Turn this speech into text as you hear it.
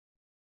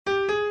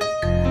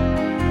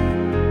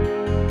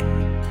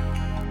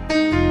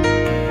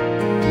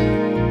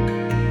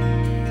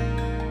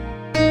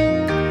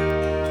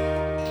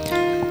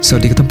ส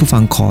วัสดีครับท่านผู้ฟั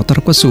งขอต้อน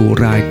รับเข้าสู่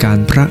รายการ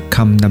พระค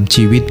ำนำ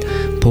ชีวิต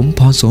ผมพ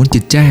รโสนจิ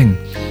ตแจ้ง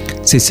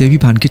ศิษยวิ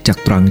พันธ์คริสตจัก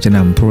รตรังจะน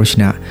ำพระวจ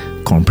นะ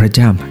ของพระเ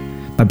จ้า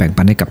มาแบ่ง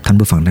ปันให้กับท่าน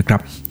ผู้ฟังนะครั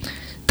บ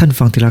ท่าน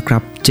ฟังทีละครั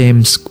บเจม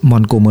ส์มอ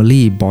นโกเมอ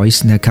รี่บอย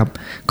ส์นะครับ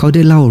เขาไ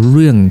ด้เล่าเ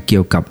รื่องเกี่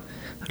ยวกับ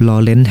ลอ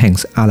เรนซ์แห่ง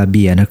อาราเ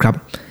บียนะครับ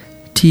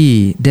ที่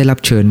ได้รับ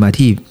เชิญมา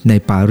ที่ใน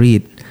ปารี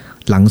ส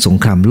หลังสง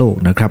ครามโลก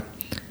นะครับ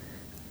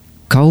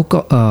เ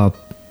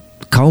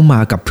ขามา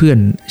กับเพื่อน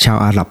ชาว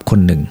อาหรับค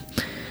นหนึ่ง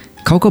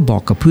เขาก็บอ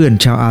กกับเพื่อน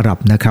ชาวอาหรับ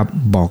นะครับ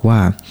บอกว่า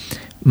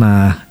มา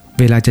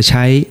เวลาจะใ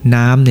ช้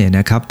น้ำเนี่ยน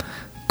ะครับ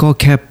ก็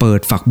แค่เปิด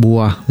ฝักบัว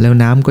แล้ว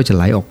น้ำก็จะไ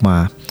หลออกมา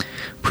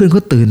เพื่อนเข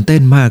าตื่นเต้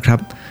นมากครับ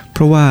เพ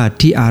ราะว่า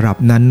ที่อาหรับ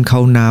นั้นเขา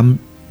น้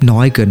ำน้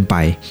อยเกินไป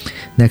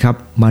นะครับ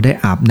มาได้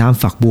อาบน้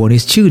ำฝักบัวนี่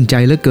ชื่นใจ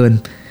เหลือเกิน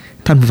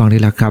ท่านผู้ฟัง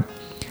นี่แหละครับ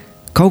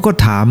เขาก็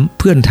ถาม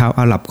เพื่อนชาว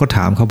อาหรับก็ถ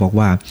ามเขาบอก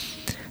ว่า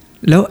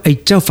แล้วไอ้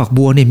เจ้าฝัก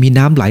บัวเนี่ยมี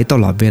น้ำไหลต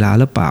ลอดเวลา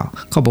หรือเปล่า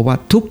เขาบอกว่า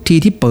ทุกที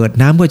ที่เปิด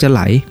น้ำก็จะไ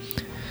หล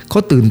เข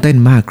าตื่นเต้น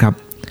มากครับ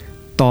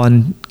ตอน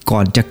ก่อ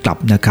นจะกลับ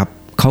นะครับ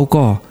เขา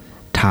ก็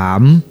ถา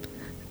ม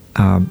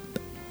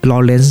ลอ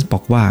เรนซ์บอ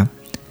กว่า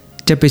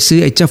จะไปซื้อ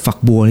ไอ้เจ้าฝัก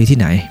บัวนี้ที่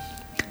ไหน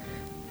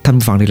ท่าน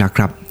ผู้ฟังดีละค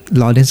รับ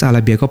ลอเรนซ์อาร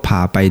าเบียก็พา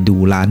ไปดู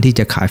ร้านที่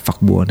จะขายฝัก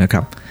บัวนะค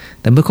รับ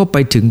แต่เมื่อเขาไป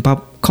ถึงปั๊บ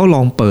เขาล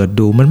องเปิด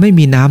ดูมันไม่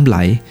มีน้ำไหล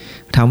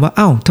ถามว่า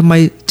อ้าวทำไม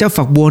เจ้า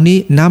ฝักบัวนี้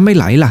น้ำไม่ไ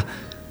หลล่ะ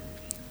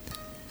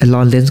ล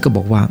อเรนซ์ก็บ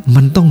อกว่า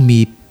มันต้องมี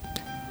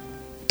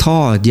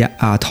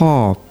ท่อ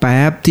แ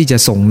ป๊บที่จะ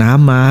ส่งน้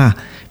ำมา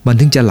มัน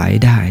ถึงจะไหล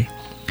ได้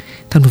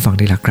ท่านผู้ฟังไ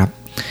ด้ละครับ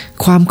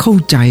ความเข้า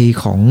ใจ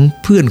ของ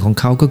เพื่อนของ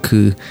เขาก็คื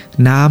อ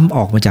น้ำอ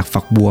อกมาจาก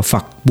ฝักบั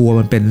ว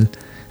มันเป็น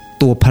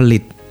ตัวผลิ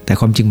ตแต่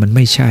ความจริงมันไ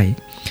ม่ใช่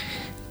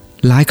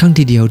หลายครั้ง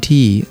ทีเดียว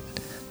ที่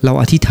เรา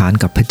อธิษฐาน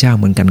กับพระเจ้า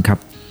เหมือนกันครับ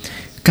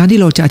การที่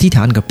เราจะอธิษฐ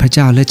านกับพระเ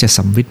จ้าและจะส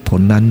ำเร็จผ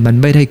ลนั้นมัน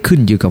ไม่ได้ขึ้น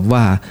อยู่กับ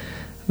ว่า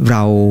เร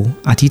า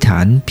อธิษฐา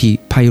น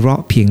ไพเรา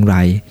ะเพียงไร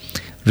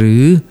หรื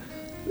อ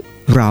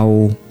เรา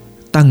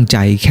ตั้งใจ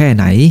แค่ไ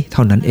หนเ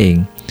ท่านั้นเอง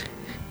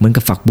เหมือน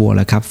กับฝักบัวแห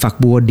ละครับฝัก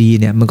บัวดี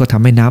เนี่ยมันก็ท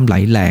ำให้น้ำไหล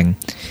แรง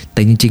แ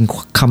ต่จริง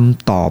ๆค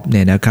ำตอบเ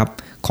นี่ยนะครับ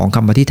ของค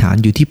ำอธิษฐาน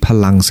อยู่ที่พ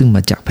ลังซึ่งม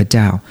าจากพระเ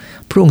จ้า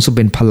พระองค์ทรงเ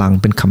ป็นพลัง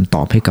เป็นคำต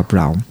อบให้กับเ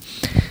รา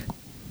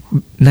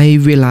ใน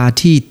เวลา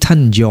ที่ท่า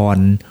นยอห์น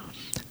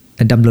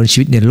ดำเนินชี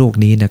วิตในโลก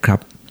นี้นะครับ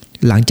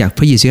หลังจากพ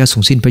ระเยซูทร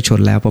งสิ้นพระชน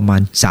ม์แล้วประมา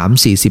ณ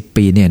 3-40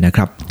 ปีเนี่ยนะค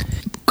รับ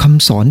ค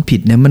ำสอนผิด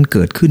เนี่ยมันเ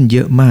กิดขึ้นเย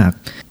อะมาก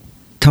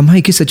ทำให้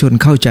คริสตชน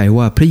เข้าใจ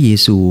ว่าพระเย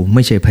ซูไ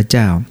ม่ใช่พระเ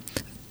จ้า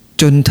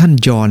จนท่าน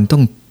ยอห์นต้อ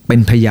งเป็น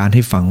พยานใ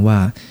ห้ฟังว่า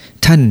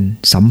ท่าน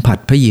สัมผัส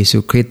พระเยซู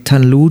คริสต์ท่า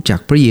นรู้จัก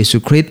พระเยซู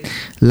คริสต์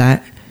และ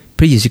พ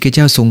ระเยซูคริสต์เ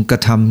จ้าทรงกร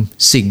ะท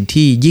ำสิ่ง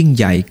ที่ยิ่ง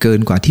ใหญ่เกิน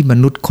กว่าที่ม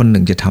นุษย์คนห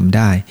นึ่งจะทำไ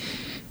ด้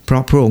เพรา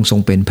ะพระองค์ทรง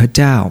เป็นพระเ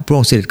จ้าพระอ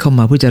งค์เสด็จเข้า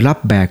มาเพื่อจะรับ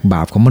แบกบ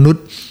าปของมนุษ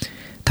ย์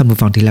ท่านผู้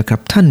ฟังทีละครั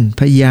บท่าน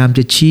พยายามจ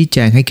ะชี้แจ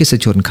งให้คริสต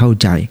ชนเข้า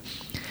ใจ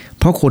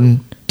เพราะคน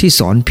ที่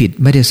สอนผิด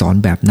ไม่ได้สอน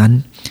แบบนั้น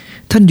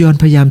ท่านยอห์น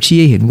พยายามชี้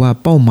ให้เห็นว่า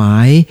เป้าหมา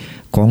ย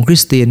ของคริ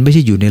สเตียนไม่ใ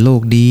ช่อยู่ในโล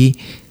กนี้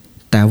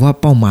แต่ว่า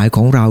เป้าหมายข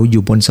องเราอ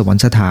ยู่บนสวรรค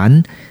สถาน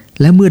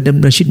และเมื่อดำ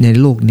เนินชีวิตใน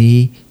โลกนี้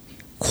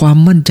ความ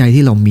มั่นใจ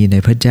ที่เรามีใน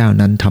พระเจ้า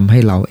นั้นทำให้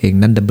เราเอง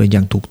นั้นดำเนินอย่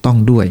างถูกต้อง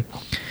ด้วย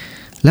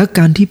และก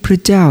ารที่พระ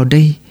เจ้าไ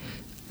ด้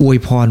อวย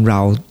พรเร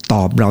าต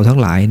อบเราทั้ง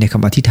หลายในค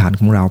ำอธิษฐาน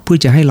ของเราเพื่อ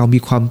จะให้เรามี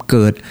ควา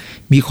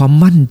ม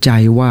มั่นใจ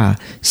ว่า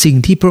สิ่ง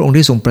ที่พระองค์ไ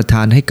ด้ทรงประท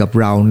านให้กับ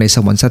เราในส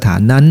วรรคสถาน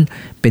นั้น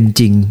เป็น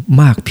จริง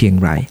มากเพียง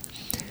ไร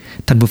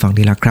ท่านผู้ฟัง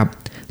ที่รักครับ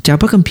จาก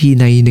พระคัมภีร์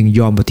ใน1ย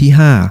อห์นบทที่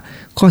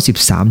5ข้อ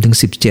13ถึง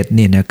17เ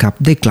นี่ยนะครับ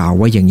ได้กล่าว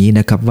ไว้อย่างนี้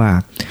นะครับว่า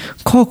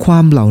ข้อควา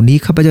มเหล่านี้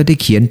ข้าพเจ้าได้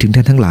เขียนถึงท่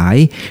านทั้งหลาย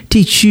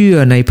ที่เชื่อ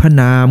ในพระ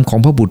นามของ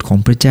พระบุตรของ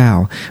พระเจ้า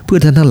เพื่อ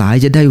ท่านทั้งหลาย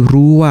จะได้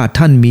รู้ว่า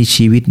ท่านมี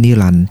ชีวิตนิ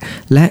รันดร์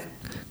และ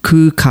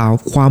คือข่าว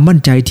ความมั่น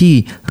ใจที่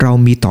เรา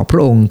มีต่อพร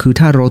ะองค์คือ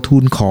ถ้าเราทู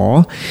ลขอ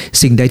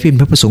สิ่งใดที่เป็น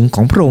พระประสงค์ข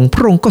องพระองค์พ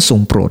ระองค์ก็ทรง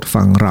โปรด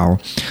ฟังเรา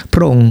พ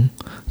ระองค์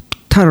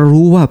ถ้าเรา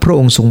รู้ว่าพระอ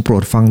งค์ทรงโปร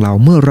ดฟังเรา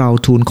เมื่อเรา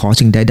ทูลขอ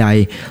สิ่งใด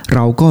ๆเร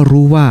าก็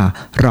รู้ว่า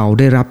เรา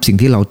ได้รับสิ่ง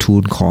ที่เราทู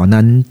ลขอ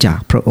นั้นจาก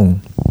พระองค์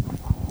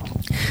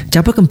จา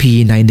กพระคัมภี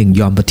ร์ใน1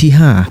ยอห์นบทที่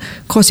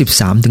5ข้อ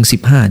13ถึง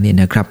15เนี่ย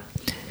นะครับ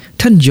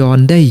ท่านยอห์น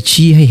ได้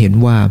ชี้ให้เห็น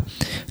ว่า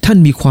ท่าน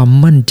มีความ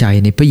มั่นใจ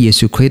ในพระเย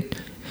ซูคริสต์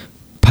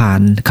ผ่า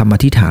นคำอ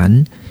ธิษฐาน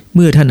เ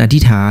มื่อท่านอธิ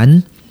ษฐาน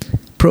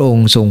พระอง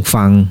ค์ทรง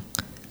ฟัง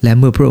และ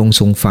เมื่อพระองค์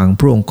ทรงฟัง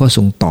พระองค์ก็ท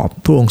รงตอบ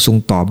พระองค์ทรง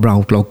ตอบเรา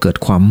เกิด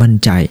ความมั่น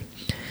ใจ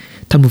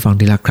ท่านผู้ฟัง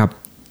ดีละครับ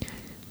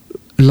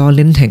ลอเร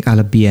นซ์แห่งอา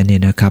ราเบียเนี่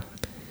ยนะครับ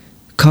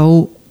เขา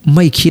ไ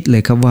ม่คิดเล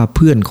ยครับว่าเ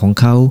พื่อนของ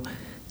เขา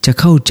จะ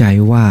เข้าใจ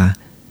ว่า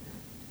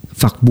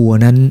ฝักบัว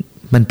นั้น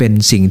มันเป็น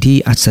สิ่งที่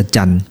อัศจ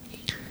รรย์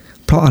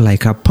เพราะอะไร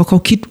ครับเพราะเขา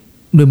คิด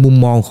โดยมุม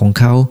มองของ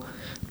เขา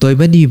โดย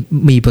ไม่ได้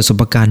มีประส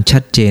บการณ์ชั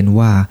ดเจน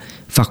ว่า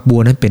ฝักบัว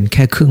นั้นเป็นแ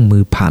ค่เครื่องมื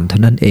อผ่านเท่า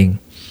นั้นเอง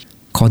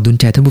ขอดุล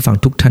ใจท่านผู้ฟัง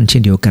ทุกท่านเช่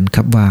นเดียวกันค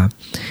รับว่า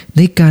ใ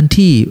นการ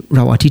ที่เร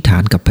าอธิษฐา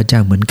นกับพระเจ้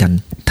าเหมือนกัน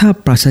ถ้า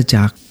ปราศจ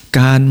าก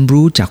การ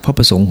รู้จักพระป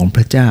ระสงค์ของพ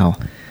ระเจ้า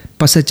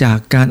ปราศจาก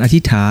การอธิ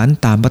ษฐาน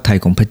ตามพระทัย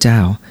ของพระเจ้า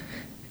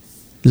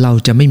เรา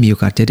จะไม่มีโอ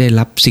กาสจะได้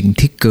รับสิ่ง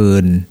ที่เกิ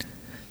น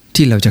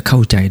ที่เราจะเข้า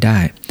ใจได้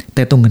แ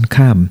ต่ตรงกัน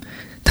ข้าม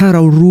ถ้าเร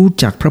ารู้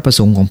จักพระประ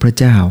สงค์ของพระ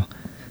เจ้า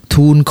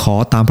ทูลขอ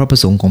ตามพระประ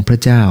สงค์ของพระ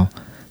เจ้า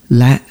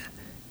และ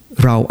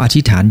เราอ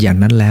ธิษฐานอย่าง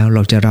นั้นแล้วเร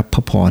าจะรับพร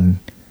ะพร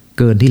เ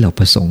กินที่เรา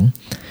ประสงค์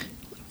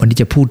วันนี้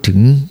จะพูดถึง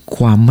ค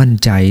วามมั่น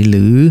ใจห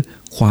รือ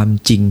ความ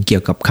จริงเกี่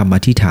ยวกับคำอ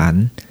ธิษฐาน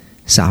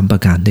3ปร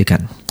ะการด้วยกั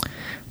น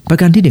ประ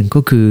การที่1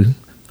ก็คือ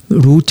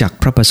รู้จัก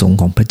พระประสงค์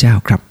ของพระเจ้า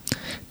ครับ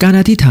การ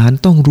อธิษฐาน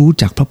ต้องรู้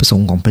จักพระประส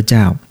งค์ของพระเ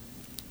จ้า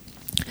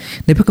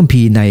ในพระคัม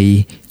ภีร์ใน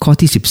ข้อ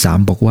ที่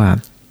13บอกว่า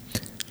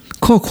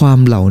ข้อความ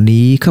เหล่า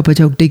นี้ข้าพเ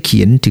จ้าได้เ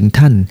ขียนถึง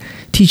ท่าน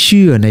ที่เ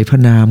ชื่อในพร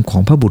ะนามขอ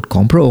งพระบุตรข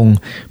องพระองค์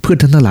เพื่อ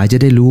ท่านทั้งหลายจะ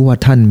ได้รู้ว่า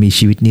ท่านมี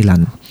ชีวิตนิรั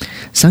นดร์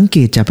สังเก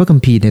ตจากพระคัม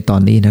ภีร์ในตอ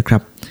นนี้นะครั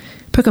บ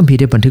พระคัมภีร์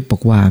ได้บันทึกบอ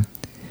กว่า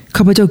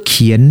ข้าพเจ้าเ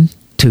ขียน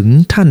ถึง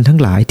ท่านทั้ง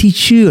หลายที่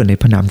เชื่อใน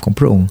พระนามของ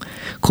พระองค์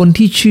คน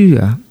ที่เชื่อ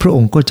พระอ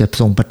งค์ก็จะ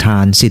ทรงประทา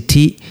นสิท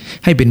ธิ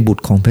ให้เป็นบุต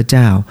รของพระเ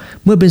จ้า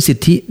เมื่อเป็นสิท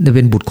ธิเ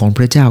ป็นบุตรของพ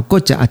ระเจ้าก็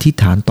จะอธิษ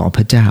ฐานต่อพ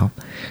ระเจ้า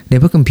ใน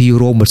พระคัมภีร์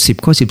โรมบท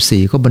10ข้อ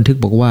14ก็บันทึก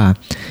บอกว่า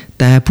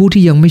แต่ผู้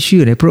ที่ยังไม่เชื่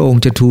อในพระอง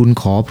ค์จะทูล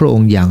ขอพระอง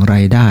ค์อย่างไร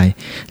ได้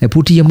และ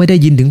ผู้ที่ยังไม่ได้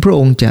ยินถึงพระอ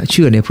งค์จะเ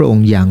ชื่อในพระอง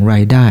ค์อย่างไร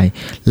ได้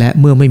และ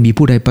เมื่อไม่มี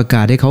ผู้ใดประก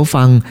าศให้เขา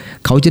ฟัง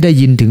เขาจะได้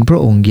ยินถึงพระ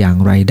องค์อย่าง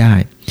ไรได้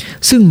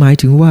ซึ่งหมาย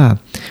ถึงว่า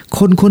ค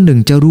นคนหนึ่ง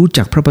จะรู้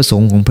จักพระประส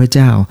งค์ของพระเ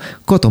จ้า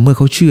ก็ต่อเมื่อเ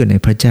ขาเชื่อใน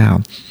พระเจ้า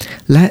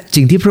และ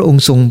สิ่งที่พระอง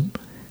ค์ทรง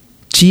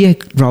ชี้ให้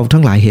เราทั้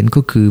งหลายเห็น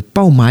ก็คือเ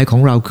ป้าหมายขอ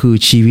งเราคือ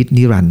ชีวิต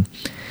นิรันดร์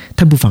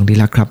ท่านผู้ฟังดี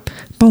ละครับ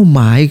เป้าห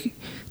มาย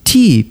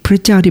ที่พระ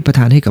เจ้าได้ประท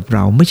านให้กับเร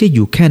าไม่ใช่อ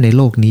ยู่แค่ในโ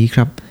ลกนี้ค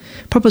รับ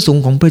พระประสง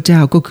ค์ของพระเจ้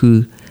าก็คือ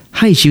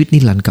ให้ชีวิตนิ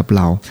รันดร์กับเ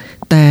รา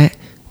แต่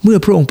เมื่อ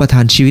พระองค์ประท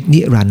านชีวิตนิ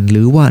รันดร์ห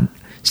รือว่า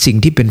สิ่ง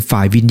ที่เป็นฝ่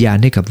ายวิญญาณ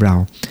ให้กับเรา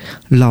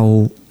เรา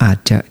อาจ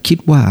จะคิด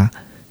ว่า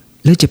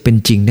แล้วจะเป็น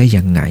จริงได้อ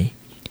ย่างไง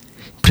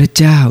พระ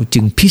เจ้าจึ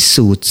งพิ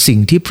สูจน์สิ่ง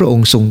ที่พระอง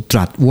ค์ทรงต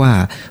รัสว่า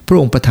พระ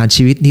องค์ประทาน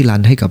ชีวิตนิรั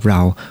นดร์ให้กับเร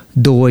า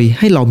โดยใ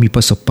ห้เรามีป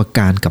ระสบก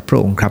ารณ์กับพระ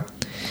องค์ครับ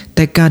แ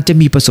ต่การจะ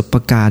มีประสบ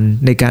การณ์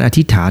ในการอ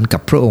ธิษฐานกั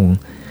บพระองค์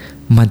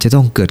มันจะ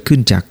ต้องเกิดขึ้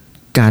นจาก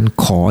การ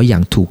ขออย่า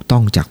งถูกต้อ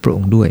งจากพระอ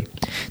งค์ด้วย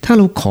ถ้าเ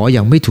ราขออย่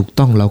างไม่ถูก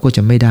ต้องเราก็จ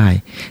ะไม่ได้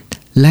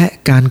และ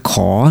การข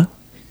อ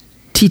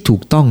ที่ถู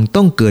กต้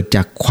องเกิดจ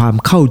ากความ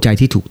เข้าใจ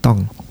ที่ถูกต้อง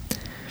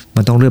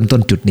มันต้องเริ่มต้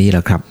นจุดนี้แหล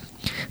ะครับ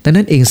ดัง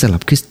นั้นเองสำหรั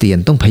บคริสเตียน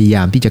ต้องพยาย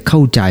ามที่จะเข้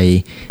าใจ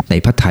ใน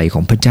พระทัยข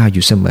องพระเจ้าอ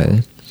ยู่เสมอ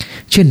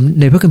เช่น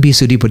ในพระคัมภีร์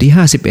สดุดีบทที่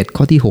51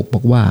ข้อที่6บ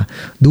อกว่า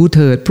ดูเ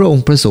ถิดพระอง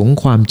ค์ประสงค์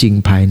ความจริง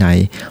ภายใน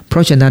เพร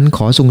าะฉะนั้นข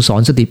อทรงสอ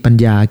นสติปัญ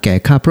ญาแก่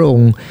ข้าพระอง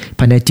ค์ภ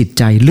ายในจิต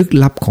ใจลึก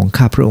ลับของ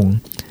ข้าพระองค์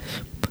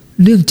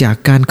เนื่องจาก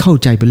การเข้า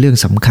ใจเป็นเรื่อง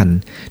สำคัญ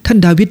ท่าน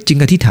ดาวิดจึง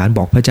อธิษฐานบ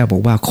อกพระเจ้าบอ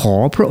กว่าขอ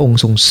พระองค์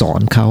ทรงสอ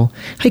นเขา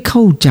ให้เ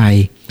ข้าใ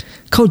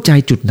จ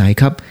จุดไหน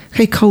ครับใ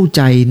ห้เข้าใ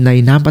จใน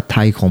น้ำพระ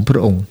ทัยของพร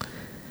ะองค์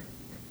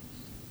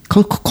เข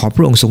าขอพ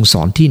ระองค์ทรงส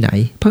อนที่ไหน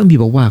พระคัมภี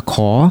ร์บอกว่าข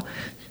อ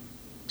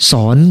ส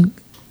อน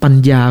ปัญ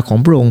ญาของ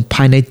พระองค์ภ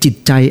ายในจิต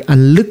ใจอัน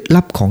ลึก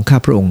ลับของข้า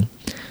พระองค์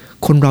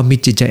คนเรามี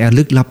จิตใจอัน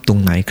ลึกลับตรง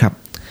ไหนครับ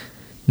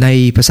ใน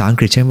ภาษาอัง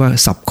กฤษใช้ว่า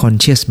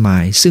subconscious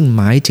mind ซึ่งห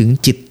มายถึง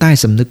จิตใต้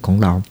สำนึกของ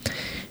เรา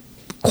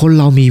คน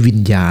เรามีวิ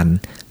ญญาณ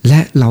และ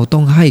เราต้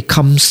องให้ค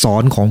ำสอ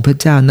นของพระ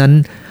เจ้านั้น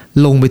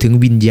ลงไปถึง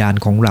วิญญาณ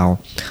ของเรา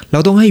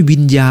ต้องให้วิ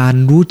ญญาณ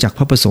รู้จักพ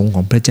ระประสงค์ข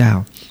องพระเจ้า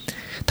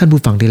ท่าน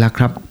ผู้ฟังที่รัก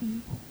ครับ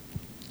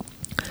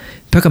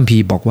พระคัมภี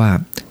ร์บอกว่า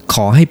ข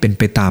อให้เป็น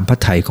ไปตามพระ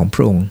ทัยของพ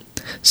ระองค์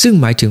ซึ่ง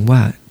หมายถึงว่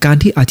าการ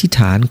ที่อธิษฐ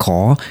านขอ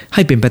ใ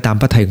ห้เป็นไปตาม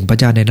พระทัยของพระ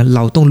เจ้าในนั้นเร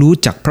าต้องรู้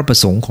จักพระประ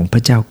สงค์ของพร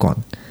ะเจ้าก่อน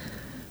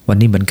วัน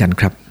นี้เหมือนกัน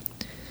ครับ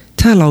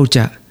ถ้าเราจ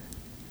ะ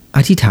อ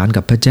ธิษฐาน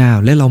กับพระเจ้า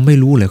และเราไม่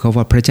รู้เลยครับ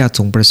ว่าพระเจ้าท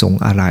รงประสงค์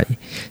อะไร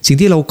สิ่ง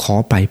ที่เราขอ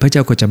ไปพระเจ้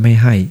าก็จะไม่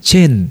ให้เ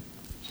ช่น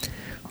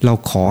เรา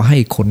ขอให้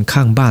คนข้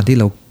างบ้านที่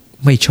เรา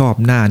ไม่ชอบ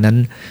หน้านั้น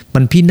มั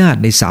นพินาศ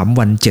ใน3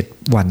 วัน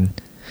 7 วัน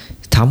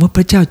ถามว่าพ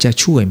ระเจ้าจะ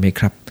ช่วยไหม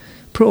ครับ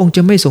พระองค์จ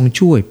ะไม่ทรง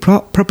ช่วยเพรา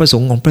ะพระประส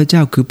งค์ของพระเจ้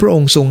าคือพระอ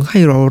งค์ทรงให้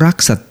เรารัก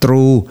ศัต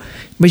รู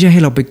ไม่ใช่ใ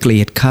ห้เราไปเกลี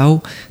ยดเขา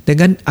ดัง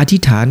นั้นอธิ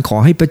ษฐานขอ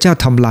ให้พระเจ้า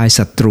ทำลาย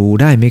ศัตรู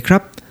ได้ไหมครั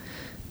บ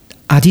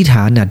อธิษฐ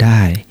านน่ะไ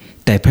ด้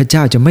แต่พระเจ้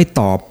าจะไม่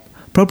ตอบ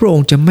เพราะพระอง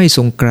ค์จะไม่ท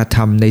รงกระท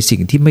ำในสิ่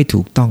งที่ไม่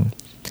ถูกต้อง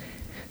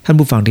ท่าน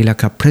ผู้ฟังดีแล้ว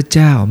ครับพระเ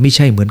จ้าไม่ใ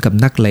ช่เหมือนกับ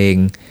นักเลง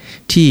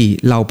ที่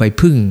เราไป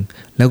พึ่ง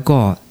แล้วก็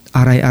อ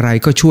ะไร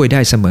ก็ช่วยไ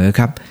ด้เสมอค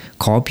รับ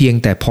ขอเพียง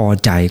แต่พอ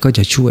ใจก็จ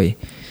ะช่วย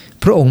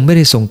พระองค์ไม่ไ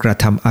ด้ทรงกระ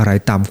ทำอะไร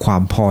ตามควา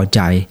มพอใ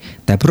จ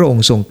แต่พระอง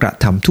ค์ทรงกระ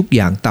ทำทุกอ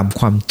ย่างตาม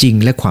ความจริง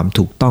และความ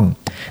ถูกต้อง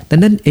ดัง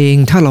นั้นเอง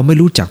ถ้าเราไม่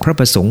รู้จักพระ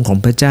ประสงค์ของ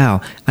พระเจ้า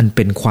อันเ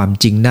ป็นความ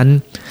จริงนั้น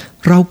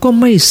เราก็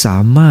ไม่สา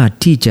มารถ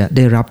ที่จะไ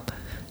ด้รับ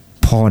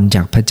พรจ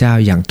ากพระเจ้า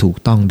อย่างถูก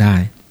ต้องได้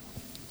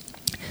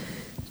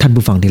ท่าน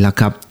ผู้ฟังที่รัก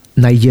ครับ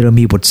ในเยเร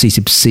มีบท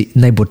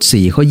44ในบท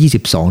4ข้อ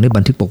22ได้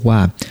บันทึกบอกว่า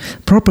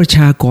เพราะประช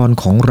ากร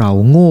ของเรา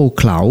โง่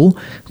เขลา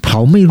เขา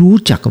ไม่รู้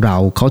จักเรา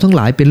เขาทั้งห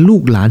ลายเป็นลู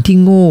กหลานที่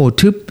โง่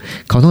ทึบ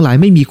เขาทั้งหลาย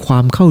ไม่มีควา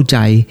มเข้าใจ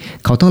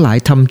เขาทั้งหลาย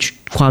ท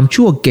ำความ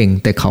ชั่วเก่ง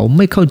แต่เขาไ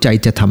ม่เข้าใจ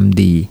จะท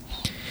ำดี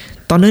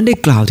ตอนนั้นได้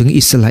กล่าวถึง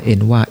อิสราเอล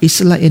ว่าอิส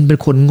ราเอลเป็น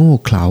คนโง่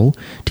เขลา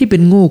ที่เป็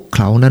นโง่เข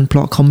ลานั้นเพร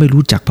าะเขาไม่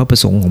รู้จักพระประ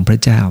สงค์ของพระ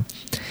เจ้า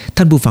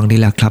ท่านผู้ฟังดี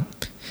แล้วครับ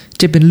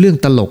จะเป็นเรื่อง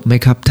ตลกไหม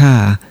ครับถ้า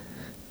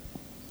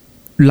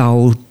เรา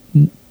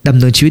ดำ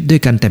เนินชีวิตด้ว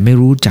ยกันแต่ไม่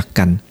รู้จัก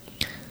กัน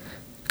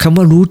คำ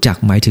ว่ารู้จัก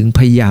หมายถึงพ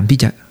ยายามที่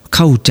จะเ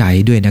ข้าใจ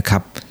ด้วยนะครั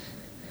บ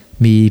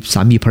มีส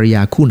ามีภรรย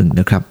าคู่หนึ่ง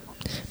นะครับ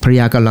ภรร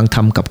ยากำลังท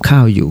ำกับข้า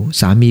วอยู่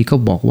สามีก็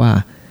บอกว่า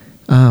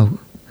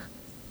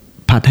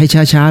ผัดให้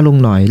ช้าๆลง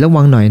หน่อยระ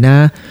วังหน่อยนะ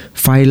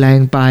ไฟแรง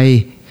ไป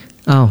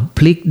พ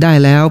ลิกได้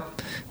แล้ว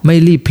ไม่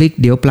รีบพลิก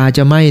เดี๋ยวปลาจ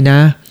ะไหม้นะ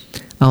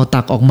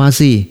ตักออกมา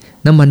สิ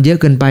น้ำมันเยอะ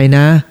เกินไปน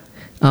ะ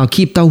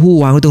คีบเต้าหู้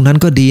วางไว้ตรงนั้น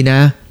ก็ดีนะ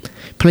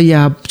ภรรย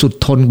าสุด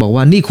ทนบอก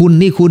ว่านี่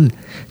คุณ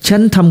ฉั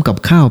นทำกับ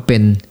ข้าวเป็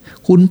น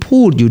คุณ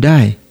พูดอยู่ได้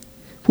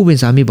ผู้เป็น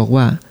สามีบอก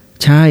ว่า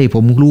ใช่ผ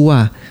มรู้ว่า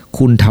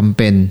คุณทำเ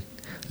ป็น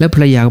แล้วภร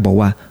รยาก็บอก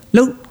ว่าแ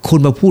ล้วคุณ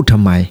มาพูดทำ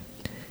ไม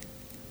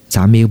ส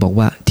ามีก็บอก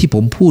ว่าที่ผ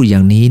มพูดอย่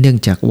างนี้เนื่อง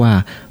จากว่า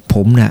ผ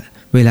ม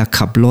เวลา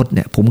ขับรถเ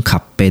นี่ยผมขั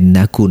บเป็นน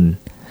ะคุณ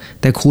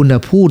แต่คุณ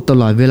พูดต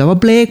ลอดเวลาว่า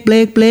เบรก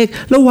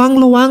ระวั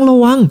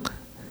ง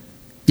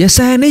อย่าแซ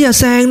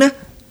งนะ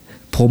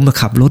ผม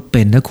ขับรถเ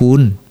ป็นนะคุ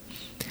ณ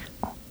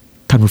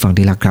ท่านผู้ฟัง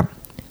ที่รักครับ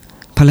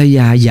ภรรย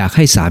าอยากใ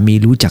ห้สามี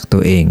รู้จักตั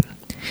วเอง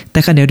แต่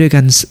ขณะเดียว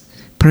กัน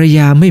ภรรย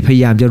าไม่พย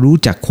ายามจะรู้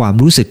จักความ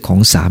รู้สึกของ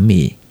สา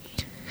มี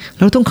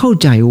เราต้องเข้า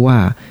ใจว่า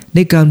ใน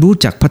การรู้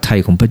จักพระทัย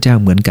ของพระเจ้า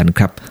เหมือนกันค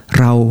รับ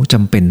เราจ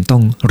ำเป็นต้อ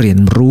งเรียน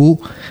รู้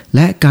แล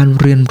ะการ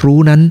เรียนรู้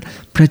นั้น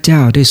พระเจ้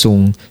าได้ทรง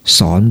ส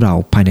อนเรา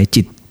ภายใน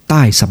จิตใ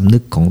ต้สำนึ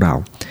กของเรา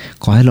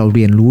ขอให้เราเ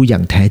รียนรู้อย่า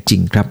งแท้จริ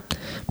งครับ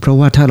เพราะ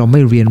ว่าถ้าเราไ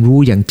ม่เรียนรู้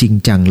อย่างจริง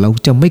จังเรา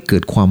จะไม่เกิ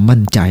ดความมั่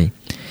นใจ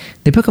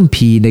ในพระคัม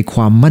ภีร์ในค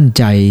วามมั่น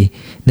ใจ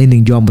ใน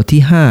1 ยอห์นบท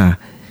ที่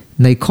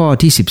5ในข้อ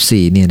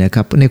ที่14เนี่ยนะค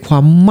รับในควา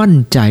มมั่น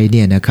ใจเ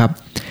นี่ยนะครับ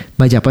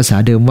มาจากภาษา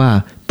เดิมว่า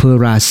เพอ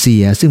ราเซี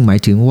ยซึ่งหมาย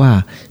ถึงว่า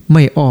ไ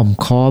ม่อ้อม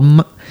ค้อม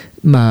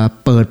มา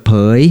เปิดเผ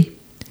ย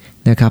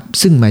นะครับ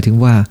ซึ่งหมายถึง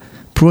ว่า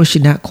พระวจ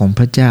นะของพ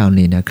ระเจ้าเ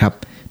นี่ยนะครับ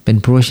เป็น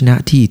พระวจนะ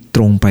ที่ต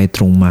รงไปต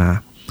รงมา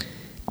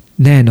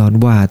แน่นอน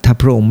ว่าถ้า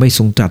พระองค์ไม่ท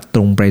รงตรัสต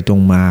รงไปตร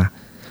งมา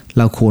เ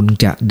ราควร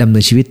จะดำเนิ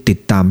นชีวิตติด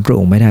ตามพระอ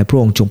งค์ไม่ได้พระ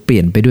องค์จงเปลี่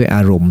ยนไปด้วยอ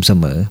ารมณ์เส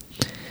มอ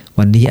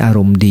วันนี้อาร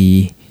มณ์ดี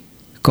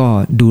ก็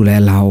ดูแล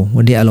เรา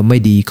วันนี้อารมณ์ไม่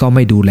ดีก็ไ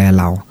ม่ดูแล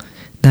เรา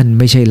นั่นไ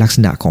ม่ใช่ลักษ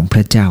ณะของพร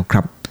ะเจ้าค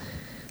รับ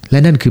และ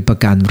นั่นคือประ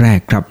การแรก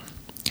ครับ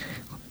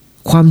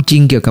ความจริ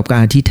งเกี่ยวกับกา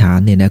รอธิษฐาน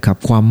เนี่ยนะครับ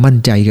ความมั่น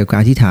ใจเกี่ยวกับกา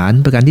รอธิษฐาน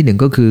ประการที่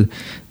1ก็คือ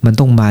มัน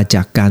ต้องมาจ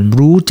ากการ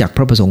รู้จักพ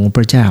ระประสงค์ของ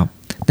พระเจ้า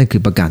นั่นคื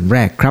อประการแร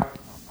กครับ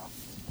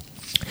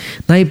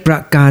ในประ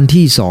การ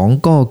ที่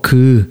2ก็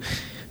คือ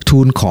ทู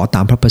ลขอต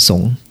ามพระประส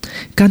งค์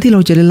การที่เรา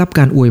จะได้รับ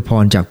การอวยพ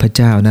รจากพระเ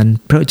จ้านั้น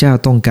พระเจ้า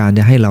ต้องการจ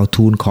ะให้เรา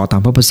ทูลขอตา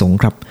มพระประสงค์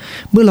ครับ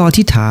เมื่อเราอ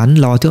ธิษฐ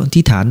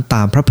านต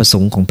ามพระประส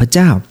งค์ของพระเ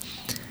จ้า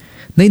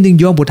ใน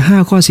1 ยอห์นบท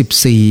5ข้อ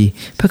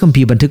14พระคัม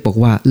ภีร์บันทึกบอก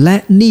ว่าและ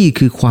นี่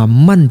คือความ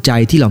มั่นใจ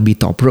ที่เรามี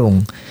ต่อพระอง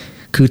ค์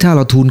คือถ้าเร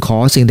าทูลขอ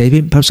สิ่งใดเป็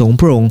นพระประสงค์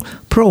พระ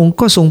องค์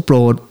ก็ทรงโปร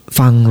ด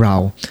ฟังเรา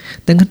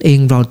ดังนั้นเอง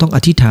เราต้องอ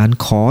ธิษฐาน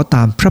ขอต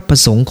ามพระประ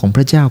สงค์ของพ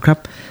ระเจ้าครับ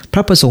พร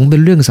ะประสงค์เป็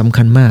นเรื่องสำ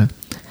คัญมาก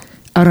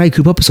อะไรคื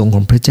อพระประสงค์ข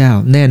องพระเจ้า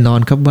แน่นอน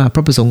ครับว่าพร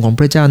ะประสงค์ของ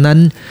พระเจ้านั้น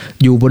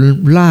อยู่บน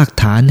ราก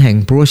ฐานแห่ง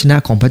พระวจนะ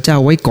ของพระเจ้า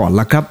ไว้ก่อน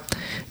ละครับ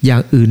อย่า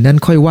งอื่นนั้น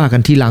ค่อยว่ากั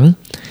นทีหลัง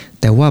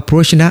แต่ว่าพระ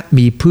วจนะ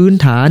มีพื้น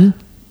ฐาน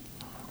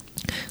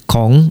ข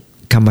อง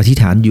คำอธิษ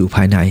ฐานอยู่ภ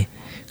ายใน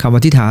คำอ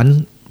ธิษฐาน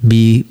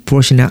มีพระว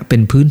จนะเป็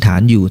นพื้นฐา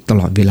นอยู่ต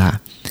ลอดเวลา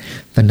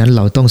ดังนั้นเ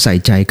ราต้องใส่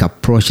ใจกับ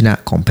พระวจนะ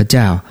ของพระเ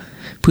จ้า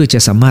เพื่อจะ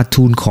สามารถ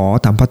ทูลขอ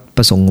ตามพระป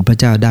ระสงค์ของพระ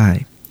เจ้าได้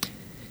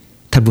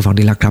ท่านผู้ฟัง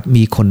ที่รักครับ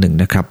มีคนหนึ่ง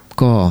นะครับ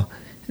ก็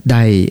ไ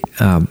ด้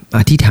อ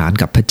ธิษฐาน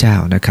กับพระเจ้า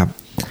นะครับ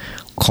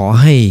ขอ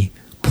ให้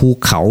ภู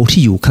เขา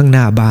ที่อยู่ข้างห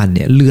น้าบ้านเ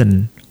นี่ยเลื่อน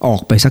ออ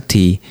กไปสัก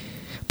ที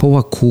เพราะว่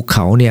าภูเข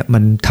าเนี่ยมั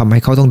นทำให้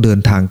เขาต้องเดิน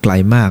ทางไกล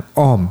มาก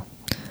อ้อม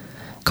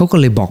เขาก็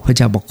เลยบอกพระเ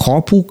จ้าบอกขอ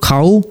ภูเข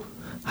า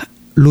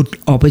หลุด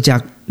ออกไปจา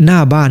กหน้า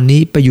บ้าน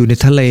นี้ไปอยู่ใน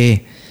ทะเล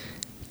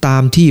ตา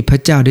มที่พระ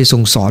เจ้าได้ทร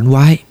งสอนไ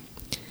ว้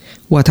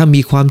ว่าถ้า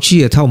มีความเ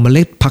ชื่อเท่าเม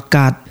ล็ดผักก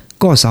าด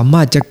ก็สาม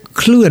ารถจะ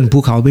เคลื่อนภู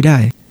เขาไปได้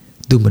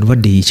ดูเหมือนว่า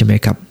ดีใช่ไหม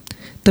ครับ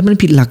แต่มัน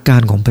ผิดหลักกา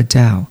รของพระเ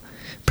จ้า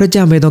พระเจ้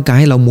าไม่ต้องการ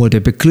ให้เรามัวแต่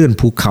ไปเคลื่อน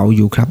ภูเขาอ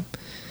ยู่ครับ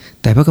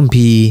แต่พระคัม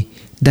ภีร์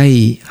ได้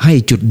ให้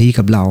จุดนี้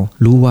กับเรา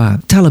รู้ว่า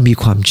ถ้าเรามี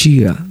ความเชื่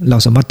อเรา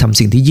สามารถทำ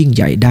สิ่งที่ยิ่งใ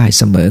หญ่ได้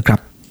เสมอครั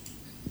บ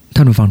ท่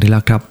านผู้ฟังที่รั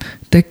กครับ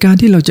แต่การ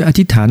ที่เราจะอ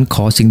ธิษฐานข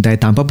อสิ่งใด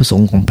ตามพระประส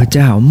งค์ของพระเ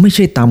จ้าไม่ใ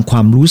ช่ตามคว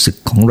ามรู้สึก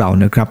ของเรา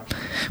นะครับ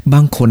บา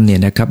งคนเนี่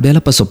ยนะครับได้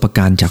รับประสบก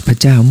ารณ์จากพระ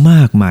เจ้าม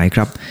ากมายค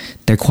รับ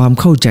แต่ความ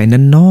เข้าใจ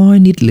นั้นน้อย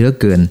นิดเหลือ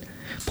เกิน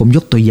ผมย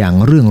กตัวอย่าง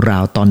เรื่องรา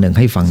วตอนหนึ่งใ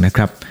ห้ฟังนะค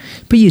รับ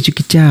พระเยซูค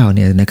ริสต์เจ้าเ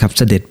นี่ยนะครับเ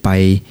สด็จไป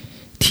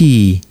ที่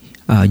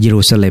เย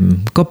รูซาเล็ม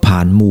ก็ผ่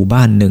านหมู่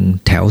บ้านหนึ่ง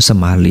แถวส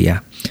มาเรีย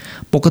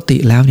ปกติ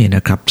แล้วเนี่ยน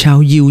ะครับชาว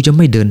ยิวจะไ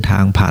ม่เดินทา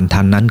งผ่านท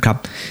างนั้นครับ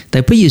แต่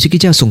พระเยซูคริส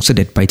ต์เจ้าทรงเส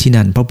ด็จไปที่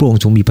นั่นเพราะพระองค์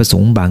ทรงมีประส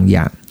งค์บางอ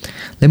ย่าง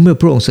และเมื่อ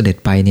พระองค์เสด็จ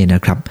ไปเนี่ยน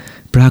ะครับ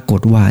ปรากฏ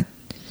ว่า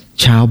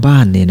ชาวบ้า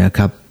นเนี่ยนะค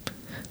รับ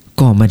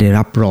ก็ไม่ได้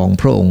รับรอง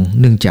พระองค์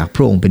เนื่องจากพ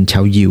ระองค์เป็นช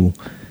าวยิว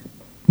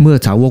เมื่อ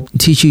สาวก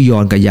ที่ชื่อยอ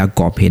ห์นกับยา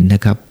กอบเห็นน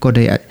ะครับก็ไ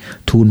ด้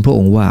ทูลพระอ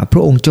งค์ว่าพร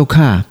ะองค์เจ้า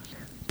ข้า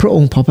พระอ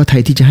งค์พอพระทั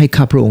ยที่จะให้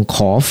ข้าพระองค์ข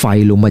อไฟ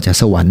ลงมาจาก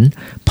สวรรค์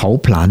เผา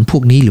ผลาญพว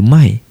กนี้หรือไ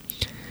ม่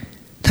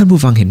ท่านผู้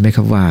ฟังเห็นไหมค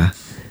รับว่า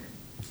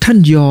ท่าน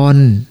ยอห์น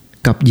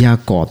กับยา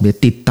กอบเนี่ย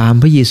ติดตาม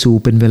พระเยซู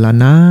เป็นเวลา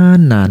น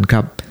านค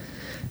รับ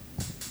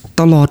ต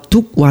ตลอดทุ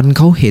กวันเ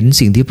ขาเห็น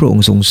สิ่งที่พระอง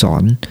ค์ทรงสอ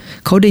น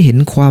เขาได้เห็น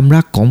ความ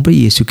รักของพระ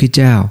เยซูคริสต์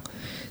เจ้า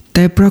แ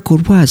ต่ปรากฏ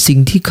ว่าสิ่ง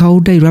ที่เขา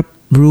ได้รับ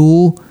รู้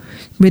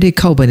ไม่ได้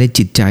เข้าไปใน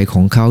จิตใจข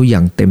องเขาอย่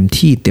างเต็ม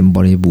ที่เต็มบ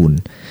ริบูรณ์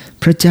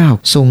พระเจ้า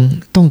ทรง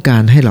ต้องกา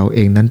รให้เราเอ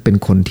งนั้นเป็น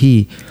คนที่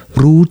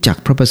รู้จัก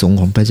พระประสงค์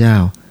ของพระเจ้า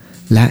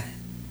และ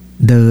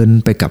เดิน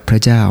ไปกับพร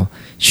ะเจ้า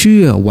เชื่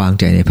อวาง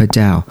ใจในพระเ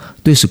จ้า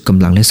ด้วยสุดก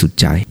ำลังและสุด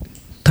ใจ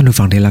ท่านผู้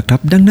ฟังที่รักครั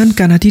บดังนั้น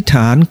การอธิษฐ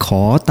านข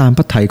อตามพ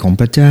ระทัยของ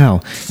พระเจ้า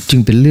จึง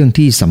เป็นเรื่อง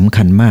ที่สำ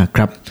คัญมากค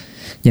รับ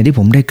อย่างที่ผ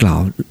มได้กล่าว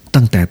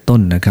ตั้งแต่ต้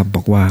นนะครับบ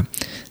อกว่า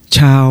ช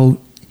าว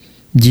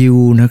ยิว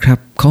นะครับ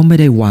เขาไม่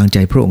ได้วางใจ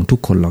พระองค์ทุก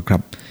คนหรอกครั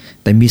บ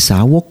แต่มีสา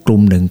วกกลุ่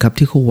มหนึ่งครับ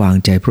ที่เขาวาง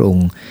ใจพระอง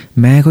ค์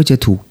แม้เขาจะ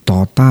ถูกต่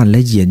อต้านและ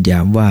เหยียดหยา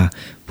มว่า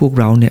พวก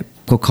เขาเ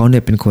นี่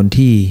ยเป็นคน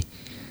ที่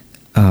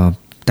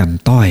ต่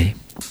ำต้อย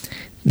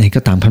ใน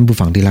ก็ตามท่านผู้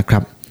ฟังที่รักค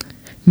รับ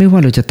ไม่ว่า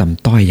เราจะต่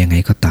ำต้อยยังไง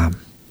ก็ตาม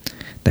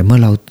แต่เมื่อ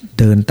เรา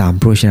เดินตาม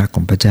พระวจนะข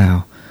องพระเจ้า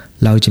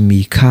เราจะมี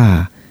ค่า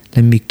และ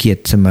มีเกียร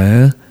ติเสมอ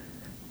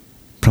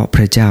เพราะพ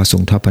ระเจ้าทร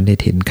งทอดพระเนต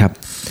รเห็นครับ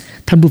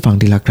ท่านผู้ฟัง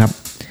ที่รักครับ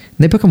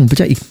ในพระคัมภีร์พระเ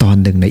จ้าอีกตอน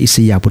หนึ่งในอิส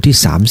ยาห์บทที่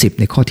30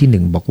ในข้อ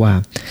ที่1บอกว่า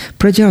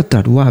พระเจ้าต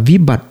รัสว่าวิ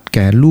บัติแ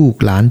ก่ลูก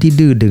หลานที่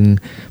ดื้อดึง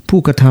ผู้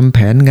กระทำแผ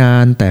นงา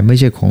นแต่ไม่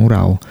ใช่ของเร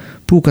า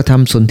ผู้กระท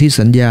ำสนธิ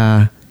สัญญา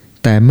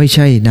แต่ไม่ใ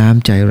ช่น้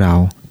ำใจเรา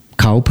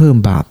เขาเพิ่ม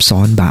บาปซ้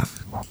อนบาป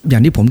อย่า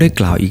งที่ผมได้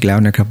กล่าวอีกแล้ว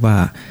นะครับว่า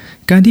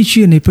การที่เ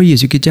ชื่อในพระเย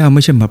ซูคริสต์เจ้าไ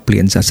ม่ใช่มาเปลี่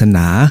ยนศาสน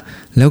า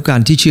แล้วกา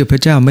รที่เชื่อพร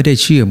ะเจ้าไม่ได้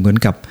เชื่อเหมือน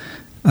กับ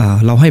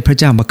เราให้พระ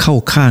เจ้ามาเข้า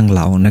ข้างเ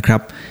รานะครั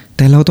บแ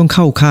ต่เราต้องเ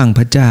ข้าข้าง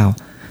พระเจ้า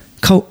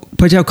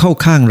พระเจ้าเข้า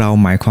ข้างเรา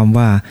หมายความ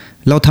ว่า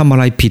เราทำอะ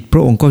ไรผิดพร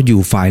ะองค์ก็อยู่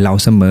ฝ่ายเรา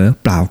เสมอ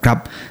เปล่าครับ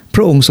พ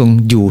ระองค์ทรง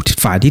อยู่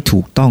ฝ่ายที่ถู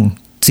กต้อง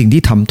สิ่ง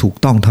ที่ทำถูก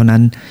ต้องเท่านั้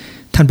น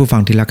ท่านผู้ฟั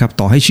งที่รักครับ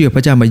ต่อให้เชื่อพร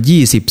ะเจ้ามา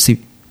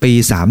20 ปี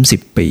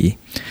30 ปี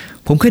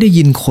ผมเคยได้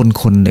ยิน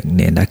คนหนึ่งเ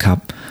นี่ยนะครับ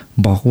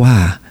บอกว่า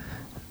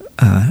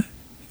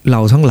เร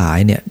าทั้งหลาย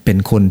เนี่ยเป็น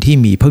คนที่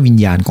มีพระวิญ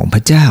ญาณของพร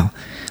ะเจ้า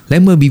และ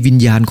เมื่อมีวิญ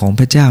ญาณของ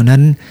พระเจ้านั้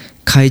น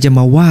ใครจะม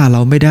าว่าเร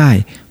าไม่ได้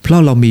เพราะ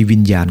เรามีวิ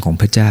ญญาณของ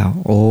พระเจ้า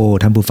โอ้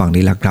ท่านผู้ฟัง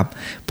นี่แหละครับ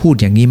พูด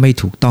อย่างนี้ไม่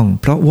ถูกต้อง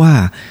เพราะว่า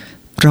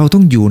เราต้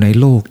องอยู่ใน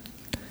โลก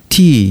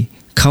ที่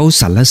เขา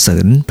สรรเสริ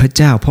ญพระเ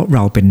จ้าเพราะเร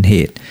าเป็นเห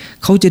ตุ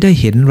เขาจะได้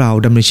เห็นเรา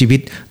ดำเนินชีวิต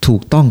ถู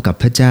กต้องกับ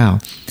พระเจ้า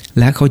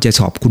และเขาจะ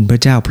ขอบคุณพร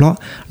ะเจ้าเพราะ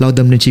เรา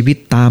ดำเนินชีวิต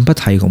ตามพระ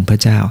ทัยของพระ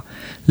เจ้า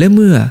และเ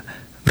มื่อ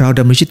เราด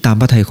ำเนินชีวิตตาม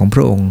พระทัยของพ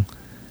ระองค์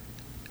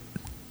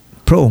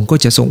พระองค์ก็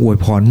จะทรงอวย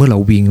พรเมื่อเรา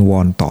วิงวอ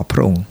นต่อพร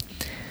ะองค์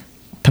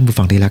ท่านผู้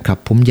ฟังที่รักครับ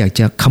ผมอยาก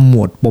จะขม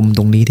วดปมต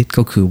รงนี้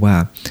ก็คือว่า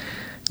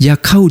อย่า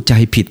เข้าใจ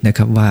ผิดนะค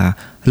รับว่า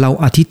เรา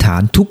อธิษฐา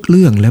นทุกเ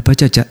รื่องแล้วพระเ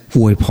จ้าจะอ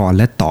วยพร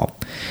และตอบ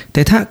แ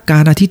ต่ถ้ากา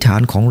รอธิษฐา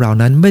นของเรา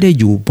นั้นไม่ได้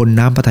อยู่บน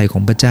น้ำพระทัยขอ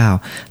งพระเจ้า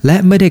และ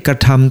ไม่ได้กระ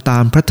ทำตา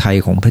มพระทัย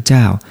ของพระเจ้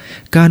า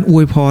การอ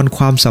วยพรค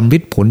วามสำเร็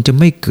จผลจะ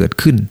ไม่เกิด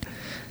ขึ้น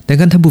ดัง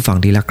นั้นท่านผู้ฟัง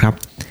ที่รักครับ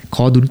ข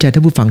อดุลใจท่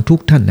านผู้ฟังทุก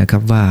ท่านนะค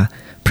รับว่า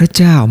พระ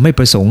เจ้าไม่ป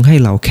ระสงค์ให้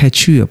เราแค่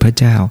เชื่อพระ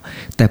เจ้า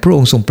แต่พระอ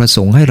งค์ทรงประส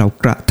งค์ให้เรา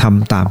กระท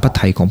ำตามพระ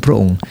ทัยของพระ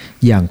องค์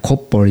อย่างครบ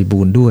บริบู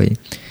รณ์ด้วย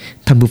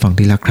ท่านผู้ฟัง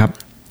ที่รักครับ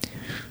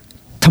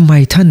ทำไม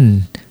ท่าน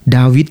ด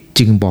าวิด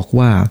จึงบอก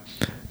ว่า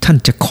ท่าน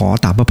จะขอ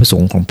ตามพระประส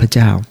งค์ของพระเ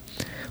จ้า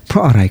เพรา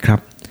ะอะไรครับ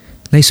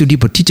ในสดุดี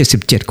บทที่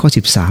77ข้อ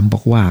13บอ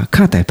กว่า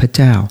ข้าแต่พระเ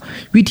จ้า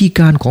วิธีก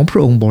ารของพร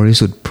ะองค์บริ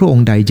สุทธิ์พระอง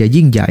ค์ใดจะ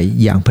ยิ่งใหญ่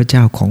อย่างพระเจ้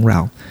าของเรา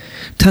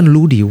ท่าน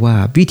รู้ดีว่า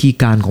วิธี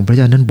การของพระเ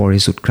จ้านั้นบ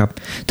ริสุทธิ์ครับ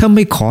ถ้าไ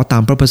ม่ขอตา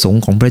มพระประสง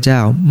ค์ของพระเจ้า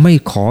ไม่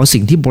ขอ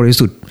สิ่งที่บริ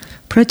สุทธิ์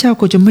พระเจ้า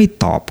ก็จะไม่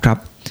ตอบครับ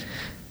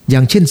อย่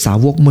างเช่นสา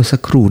วกเมื่อสั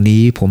กครู่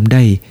นี้ผมไ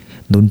ด้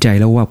หนุนใจ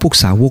แล้วว่าพวก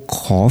สาวก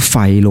ขอไฟ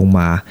ลงม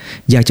า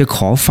อยากจะข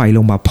อไฟล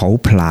งมาเผา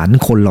ผลาญ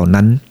คนเหล่า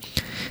นั้น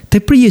แต่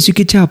พระเยซูค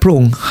ริสต์เจ้าพระอ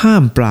งค์ห้า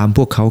มปรามพ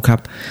วกเขาครับ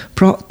เพ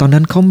ราะตอน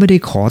นั้นเขาไม่ได้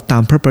ขอตา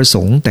มพระประส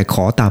งค์แต่ข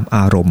อตามอ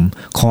ารมณ์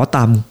ขอต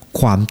าม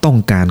ความต้อง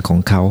การของ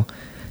เขา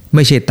ไ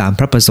ม่ใช่ตาม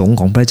พระประสงค์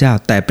ของพระเจ้า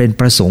แต่เป็น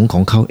ประสงค์ขอ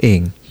งเขาเอง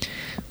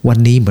วัน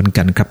นี้เหมือน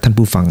กันครับท่าน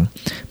ผู้ฟัง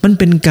มัน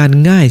เป็นการ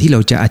ง่ายที่เรา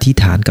จะอธิษ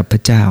ฐานกับพร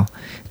ะเจ้า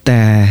แ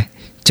ต่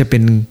จะเป็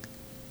น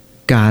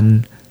การ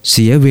เ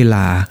สียเวล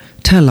า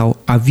ถ้าเรา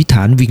อธิษฐ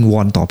านวิงว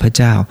อนต่อพระ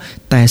เจ้า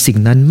แต่สิ่ง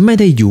นั้นไม่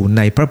ได้อยู่ใ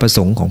นพระประส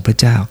งค์ของพระ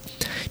เจ้า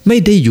ไม่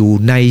ได้อยู่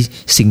ใน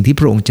สิ่งที่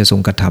พระองค์จะทรง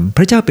กระทำพ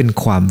ระเจ้าเป็น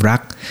ความรั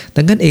ก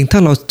ดังนั้นเองถ้า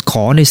เราข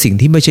อในสิ่ง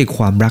ที่ไม่ใช่ค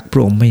วามรักพร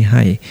ะองค์ไม่ใ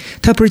ห้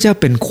ถ้าพระเจ้า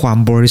เป็นความ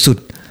บริสุท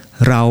ธิ์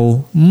เรา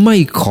ไม่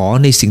ขอ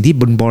ในสิ่งที่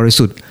บริ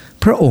สุทธิ์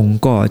พระองค์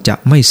ก็จะ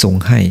ไม่ทรง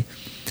ให้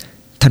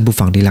ท่านผู้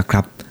ฟังดีละค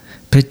รับ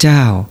พระเจ้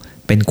า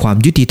เป็นความ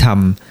ยุติธรรม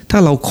ถ้า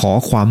เราขอ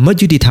ความไม่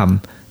ยุติธรรม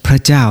พระ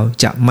เจ้า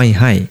จะไม่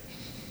ให้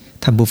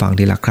ท่านผู้ฟัง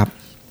ดีละครับ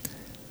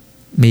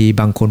มี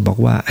บางคนบอก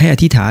ว่าให้อ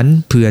ธิษฐาน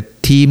เผื่อ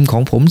ทีมขอ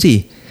งผมสิ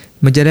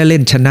มันจะได้เล่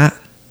นชนะ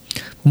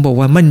ผมบอก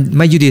ว่ามันไ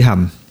ม่ยุติธรรม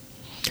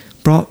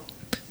เพราะ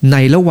ใน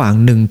ระหว่าง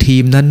หนึ่งที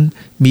มนั้น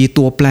มี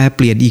ตัวแปรเป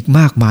ลี่ยนอีกม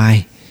ากมาย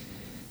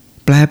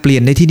แปรเปลี่ย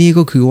นในที่นี้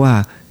ก็คือว่า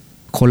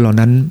คนเหล่า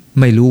นั้น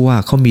ไม่รู้ว่า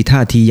เขามีท่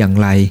าทีอย่าง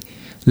ไร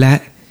และ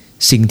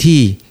สิ่งที่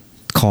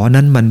ขอ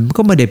นั้นมัน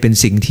ก็ไม่ได้เป็น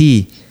สิ่งที่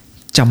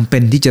จำเป็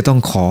นที่จะต้อง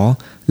ขอ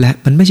และ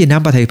มันไม่ใช่น้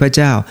ำพระทัยพระเ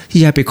จ้า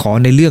ที่จะไปขอ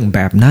ในเรื่องแบ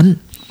บนั้น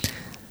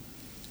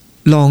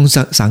ลอง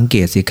สังเก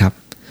ตสิครับ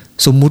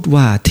สมมุติ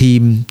ว่าที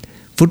ม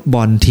ฟุตบ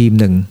อลทีม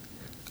หนึ่ง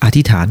อ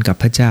ธิษฐานกับ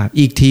พระเจ้า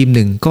อีกทีมห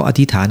นึ่งก็อ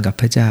ธิษฐานกับ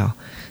พระเจ้า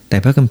แต่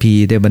พระคัมภี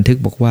ร์ได้บันทึก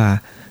บอกว่า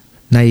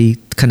ใน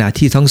ขณะ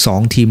ที่ทั้งสอ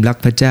งทีมรัก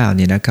พระเจ้าเ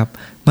นี่ยนะครับ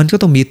มันก็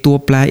ต้องมีตัว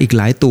แปรอีกห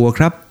ลายตัวค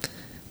รับ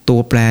ตัว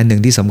แปรหนึ่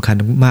งที่สำคัญ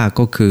มาก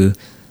ก็คือ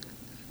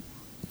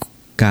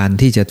การ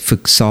ที่จะฝึ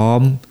กซ้อม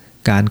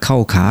การเข้า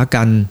ขา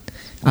กัน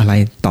อะไร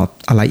ต่อ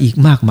อะไรอีก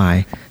มากมาย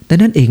แต่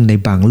นั่นเองใน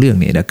บางเรื่อง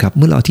เนี่ยนะครับเ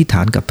มื่อเราอธิษฐ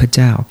านกับพระเ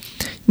จ้า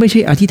ไม่ใช่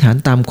อธิษฐาน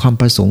ตามความ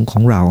ประสงค์ขอ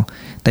งเรา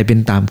แต่เป็น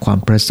ตามความ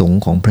ประสงค์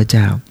ของพระเ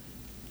จ้า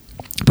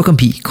พระคัม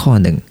ภีร์อีกข้อ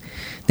หนึ่ง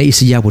ในอิ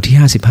สยาห์บทที่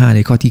55ใน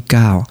ข้อที่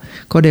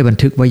9ก็ได้บัน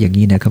ทึกไว้อย่าง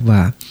นี้นะครับว่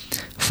า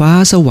ฟ้า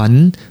สวรร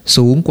ค์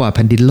สูงกว่าแ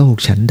ผ่นดินโลก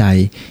ฉันใด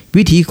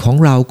วิถีของ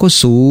เราก็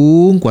สู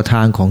งกว่าท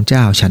างของเจ้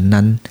าฉัน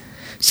นั้น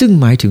ซึ่ง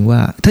หมายถึงว่า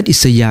ท่านอิ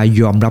สยาห์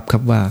ยอมรับครั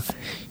บว่า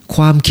ค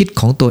วามคิด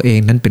ของตัวเอง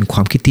นั้นเป็นคว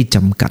ามคิดที่จ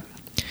ำกัด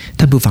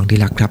ท่านผู้ฟังที่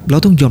รักครับเรา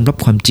ต้องยอมรับ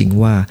ความจริง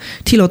ว่า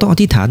ที่เราต้องอ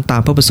ธิษฐานตา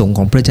มพระประสงค์ข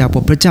องพระเจ้าเพรา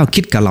ะพระเจ้า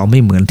คิดกับเราไม่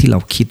เหมือนที่เรา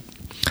คิด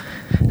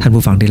ท่าน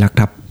ผู้ฟังที่รัก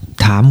ครับ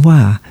ถามว่า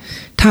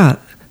ถ้า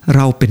เ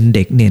ราเป็นเ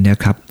ด็กเนี่ยน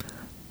ะครับ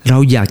เรา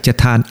อยากจะ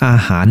ทานอา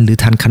หารหรือ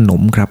ทานขน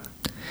มครับ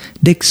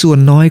เด็กส่วน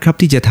น้อยครับ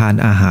ที่จะทาน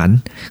อาหาร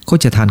ก็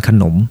จะทานข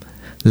นม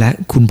และ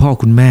คุณพ่อ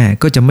คุณแม่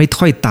ก็จะไม่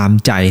ค่อยตาม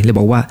ใจเลย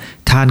บอกว่า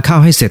ทานข้า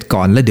วให้เสร็จ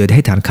ก่อนแล้วเดี๋ยวใ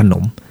ห้ทานขน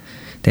ม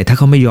แต่ถ้าเ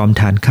ขาไม่ยอม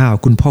ทานข้าว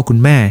คุณพ่อคุณ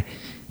แม่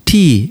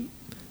ที่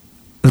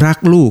รัก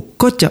ลูก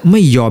ก็จะไ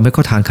ม่ยอมให้เข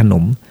าทานขน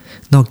ม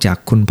นอกจาก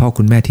คุณพ่อ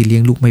คุณแม่ที่เลี้ย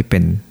งลูกไม่เป็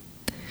น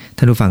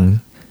ท่านผู้ฟัง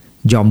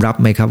ยอมรับ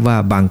ไหมครับว่า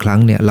บางครั้ง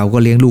เนี่ยเราก็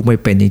เลี้ยงลูกไม่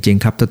เป็นจริง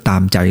ๆครับจะตา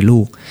มใจลู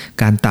ก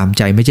การตามใ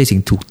จไม่ใช่สิ่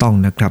งถูกต้อง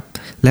นะครับ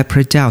และพร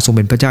ะเจ้าทรงเ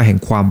ป็นพระเจ้าแห่ง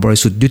ความบริ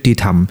สุทธิ์ยุติ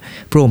ธรรม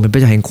พระองค์เป็นพระ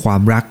เจ้าแห่งควา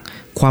มรัก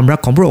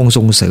ของพระองค์ท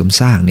รงเสริม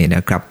สร้างเนี่ยน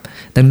ะครับ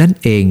ดังนั้น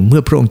เองเมื่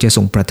อพระองค์จะท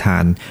รงประทา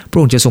นพระ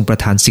องค์จะทรงประ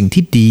ทานสิ่ง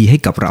ที่ดีให้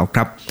กับเราค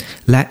รับ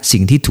และสิ่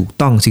งที่ถูก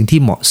ต้องสิ่งที่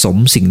เหมาะสม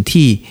สิ่ง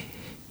ที่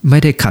ไม่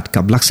ได้ขัด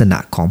กับลักษณะ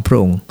ของพระ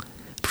อ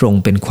ง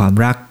ค์เป็นความ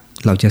รัก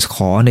เราจะข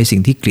อในสิ่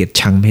งที่เกลียด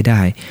ชังไม่ไ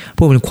ด้พ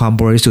ระองค์เป็นความ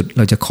บริสุทธิ์เ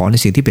ราจะขอใน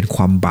สิ่งที่เป็นค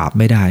วามบาป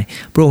ไม่ได้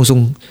พระองค์ทรง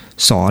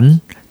สอน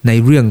ใน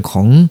เรื่องข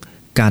อง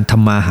การท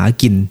ำมาหา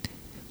กิน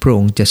พระอ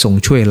งค์จะทรง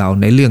ช่วยเรา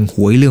ในเรื่องห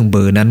วยเรื่องเบ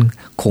อร์นั้น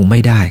คงไม่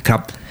ได้ครั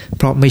บเ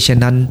พราะไม่เช่น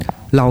นั้น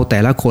เราแต่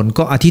ละคน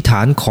ก็อธิษฐ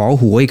านขอ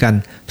หวยกัน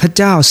พระเ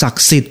จ้าศัก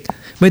ดิ์สิทธิ์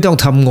ไม่ต้อง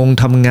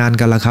ทำงาน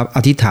กันละครับอ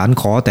ธิษฐาน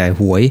ขอแต่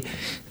หวย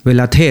เว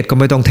ลาเทศก็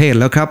ไม่ต้องเทศ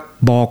แล้วครับ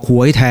บอกห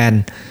วยแทน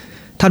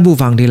ท่านผู้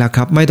ฟังดีละค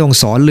รับไม่ต้อง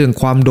สอนเรื่อง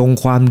คว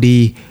ามดี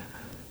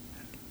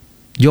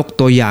ยก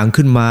ตัวอย่าง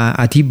ขึ้นมา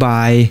อธิบ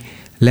าย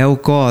แล้ว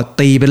ก็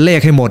ตีเป็นเลข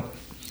ให้หมด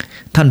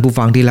ท่านผู้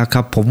ฟังดีละค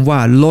รับผมว่า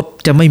รถ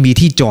จะไม่มี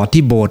ที่จอด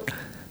ที่โบสถ์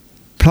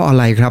เพราะอะ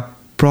ไรครับ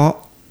เพราะ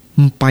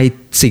ไป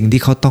สิ่ง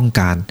ที่เขาต้อง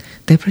การ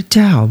แต่พระเ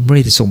จ้าไม่ไ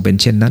ด้ทรงเป็น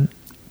เช่นนั้น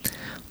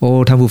โอ้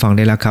ท่านผู้ฟังไ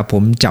ด้แล้วครับผ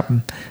ม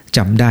จ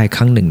ำได้ค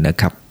รั้งหนึ่งนะ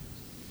ครับ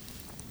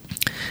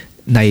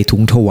ในถุ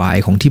งถวาย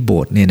ของที่โบ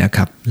สถ์เนี่ยนะค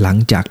รับหลัง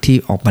จากที่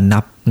ออกมานั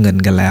บเงิน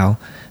กันแล้ว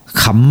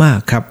ขำมาก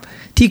ครับ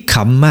ที่ข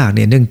ำมากเ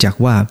นี่ยเนื่องจาก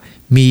ว่า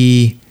มี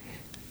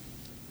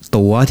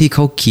ตั๋วที่เข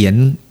าเขียน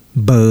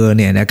เบอร์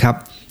เนี่ยนะครับ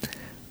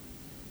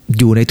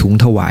อยู่ในถุง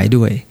ถวาย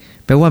ด้วย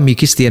แปลว่ามี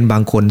คริสเตียนบา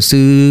งคน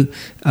ซื้อ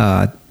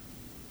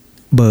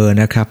เบอร์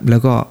นะครับแล้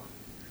วก็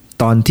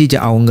ตอนที่จะ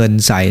เอาเงิน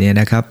ใส่เนี่ย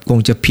นะครับคง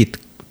จะผิด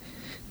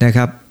นะค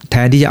รับแท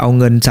นที่จะเอา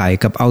เงินใส่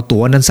กับเอาตั๋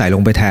วนั้นใส่ล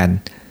งไปแทน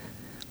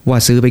ว่า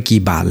ซื้อไป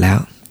กี่บาทแล้ว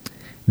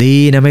ดี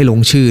นะไม่ลง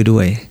ชื่อด้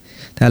วย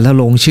แต่ถ้า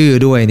ลงชื่อ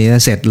ด้วยนี่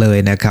เสร็จเลย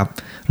นะครับ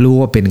รู้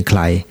ว่าเป็นใค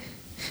ร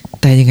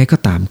แต่ยังไงก็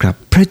ตามครับ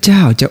พระเจ้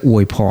าจะอว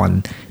ยพร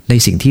ใน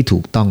สิ่งที่ถู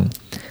กต้อง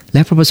แล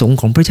ะพระประสงค์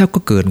ของพระเจ้าก็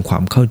เกินควา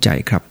มเข้าใจ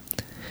ครับ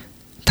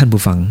ท่าน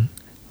ผู้ฟัง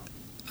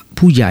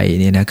ผู้ใหญ่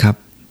เนี่ยนะครับ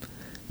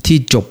ที่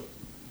จบ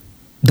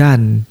ด้าน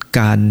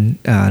การ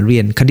เรี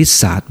ยนคณิต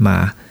ศาสตร์มา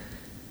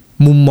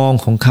มุมมอง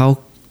ของเขา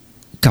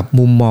กับ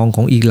มุมมองข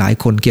องอีกหลาย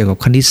คนเกี่ยวกับ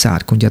คณิตศาสต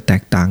ร์คงจะแต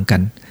กต่างกั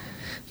น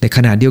ในข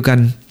ณะเดียวกัน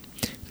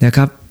นะค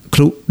รับค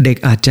รูเด็ก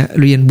อาจจะ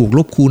เรียนบวกล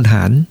บคูณห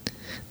าร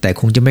แต่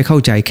คงจะไม่เข้า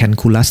ใจแคล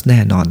คูลัสแน่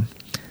นอน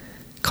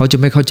เขาจะ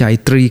ไม่เข้าใจ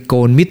ตรีโก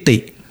ณมิติ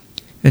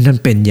นั่น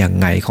เป็นอย่าง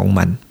ไงของ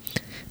มัน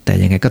แต่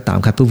ยังไงก็ตาม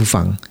ครับผู้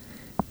ฟัง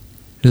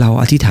เรา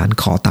อธิษฐาน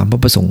ขอตามพระ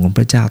ประสงค์ของพ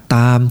ระเจ้าต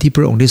ามที่พ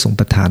ระองค์ได้ทรง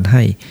ประทานใ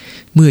ห้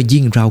เมื่อ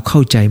ยิ่งเราเข้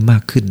าใจมา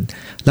กขึ้น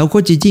เราก็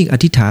จะยิ่งอ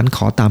ธิษฐานข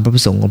อตามพระปร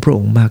ะสงค์ของพระอ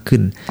งค์มากขึ้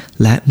น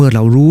และเมื่อเร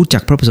ารู้จั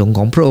กพระประสงค์ข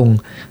องพระองค์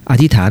อ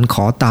ธิษฐานข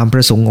อตามป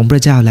ระสงค์ของพร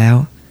ะเจ้าแล้ว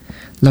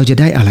เราจะ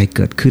ได้อะไรเ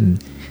กิดขึ้น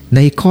ใน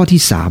ข้อ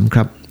ที่3ค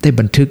รับได้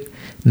บันทึก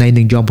ใน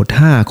1 ยอห์นบท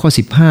 5 ข้อ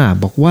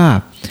 15บอกว่า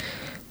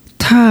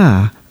ถ้า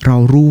เรา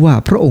รู้ว่า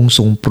พระองค์ท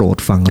รงโปรด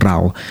ฟังเรา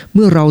เ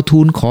มื่อเราทู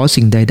ลขอ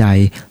สิ่งใด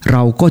ๆเร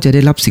าก็จะไ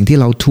ด้รับสิ่งที่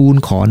เราทูล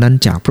ขอนั้น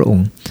จากพระอง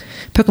ค์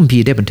พระคัมภี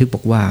ร์ได้บันทึกบ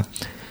อกว่า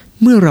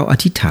เมื่อเราอ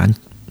ธิษฐาน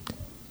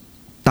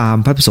ตาม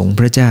พระประสงค์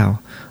พระเจ้า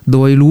โด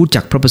ยรู้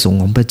จักพระประสงค์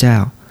ของพระเจ้า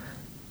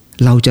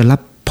เราจะรั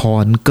บพ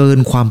รเกิน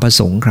ความประ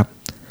สงค์ครับ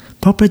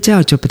เพราะพระเจ้า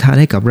จะประทาน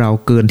ให้กับเรา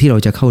เกินที่เรา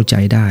จะเข้าใจ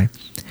ได้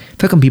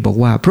พระคัมภีร์บอก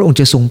ว่าพระองค์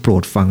จะทรงโปร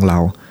ดฟังเรา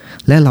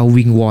และเรา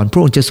วิงวอนพร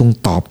ะองค์จะทรง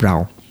ตอบเรา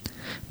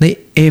ใน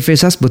เอเฟ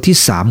ซัสบทที่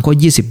3ข้อ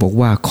20บอก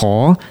ว่าขอ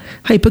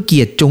ให้พระเ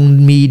กียรติจง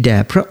มีแด่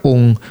พระอง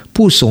ค์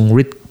ผู้ทรง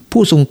ฤทธิ์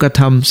ผู้ทรงกระ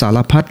ทำสาร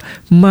พัด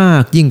มา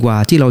กยิ่งกว่า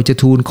ที่เราจะ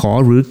ทูลขอ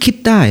หรือคิด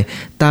ได้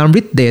ตาม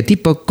ฤทธิเดชที่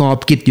ประกอบ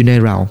กิจอยู่ใน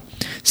เรา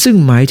ซึ่ง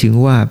หมายถึง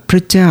ว่าพร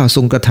ะเจ้าท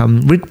รงกระท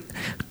ำฤทธิ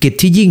กิจ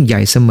ที่ยิ่งให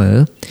ญ่เสมอ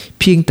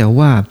เพียงแต่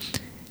ว่า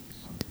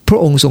พระ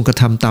องค์ทรงกระ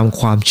ทำตาม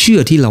ความเชื่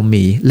อที่เรา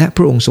มีและพ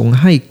ระองค์ทรง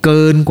ให้เ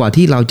กินกว่า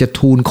ที่เราจะ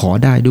ทูลขอ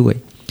ได้ด้วย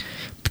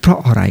เพราะ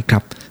อะไรครั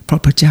บเพราะ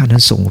พระเจ้านั้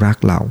นทรงรัก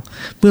เรา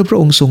เมื่อพระ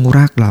องค์ทรง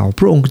รักเรา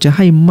พระองค์จะใ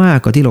ห้มาก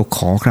กว่าที่เราข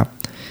อครับ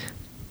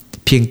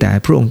เพียงแต่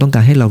พระองค์ต้องก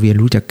ารให้เราเรียน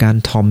รู้จากการ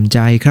ถ่อมใจ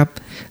ครับ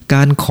ก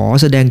ารขอ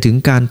แสดงถึง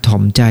การถ่อ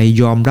มใจ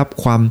ยอมรับ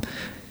ความ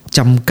จ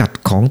ำกัด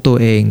ของตัว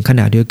เองข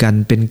ณะเดียวกัน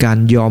เป็นการ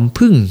ยอม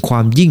พึ่งคว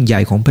ามยิ่งให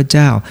ญ่ของพระเ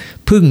จ้า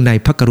พึ่งใน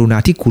พระกรุณา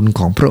ธิคุณ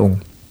ของพระองค์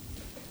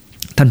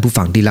ท่านผู้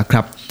ฟังดีละค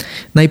รับ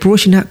ในพระว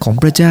จนะของ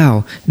พระเจ้า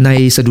ใน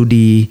สดุ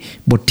ดี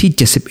บทที่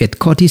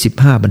71ข้อที่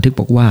15บันทึก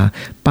บอกว่า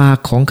ปาก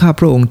ของข้า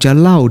พระองค์จะ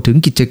เล่าถึง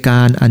กิจก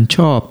ารอันช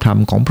อบธรรม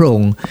ของพระอ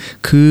งค์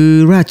คือ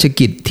ราช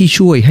กิจที่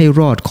ช่วยให้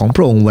รอดของพ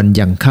ระองค์วัน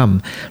ยังค่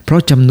ำเพรา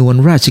ะจำนวน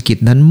ราชกิจ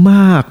นั้นม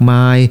ากม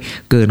าย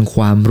เกินค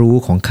วามรู้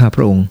ของข้าพ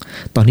ระองค์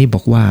ตอนนี้บ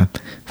อกว่า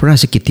รา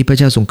ชกิจที่พระ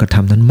เจ้าทรงกระท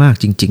ำนั้นมาก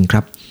จริงๆค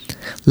รับ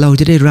เรา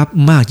จะได้รับ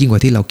มากยิ่งกว่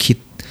าที่เราคิด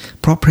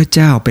เพราะพระเ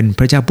จ้าเป็นพ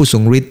ระเจ้าผู้ทร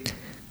งฤทธิ์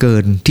เกิ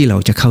นที่เรา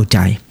จะเข้าใจ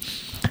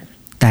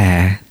แต่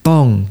ต้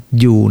อง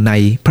อยู่ใน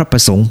พระปร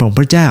ะสงค์ของพ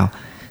ระเจ้า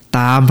ต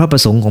ามพระปร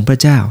ะสงค์ของพระ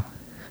เจ้า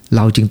เ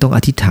ราจึงต้องอ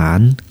ธิษฐาน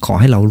ขอ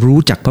ให้เรารู้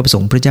จักพระประส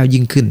งค์พระเจ้า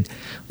ยิ่งขึ้น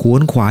ขว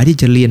นขวายที่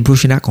จะเรียนพระว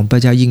จนะของพระ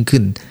เจ้ายิ่งขึ้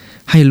น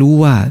ให้รู้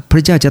ว่าพร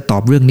ะเจ้าจะตอ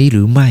บเรื่องนี้ห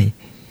รือไม่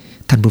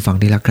ท่านผู้ฟัง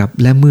ได้แล้วครับ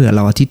และเมื่อเร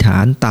าอธิษฐา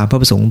นตามพระ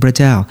ประสงค์ของพระ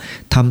เจ้า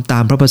ทำตา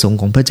มพระประสงค์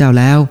ของพระเจ้า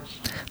แล้ว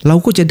เรา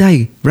ก็จะได้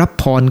รับ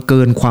พรเ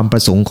กินความปร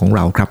ะสงค์ของเ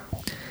ราครับ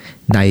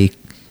ใน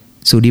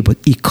สดุดีบท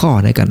อีกข้อ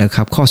ในกันนะค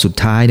รับข้อสุด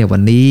ท้ายในวั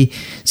นนี้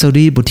สดุ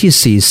ดีบท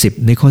ที่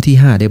40ในข้อที่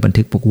5ได้บัน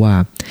ทึกบอกว่า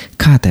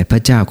ข้าแต่พร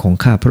ะเจ้าของ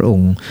ข้าพระอง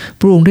ค์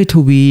พระองค์ได้ท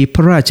วีพ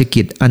ระราช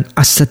กิจอัน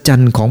อัศจร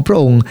รย์ของพระ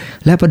องค์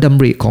และพระด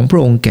ำริของพร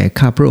ะองค์แก่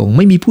ข้าพระองค์ไ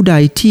ม่มีผู้ใด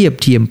เทียบ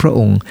เทียมพระอ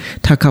งค์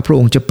ถ้าข้าพระอ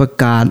งค์จะประ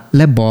กาศแ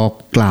ละบอก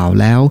กล่าว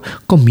แล้ว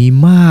ก็มี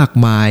มาก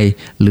มาย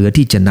เหลือ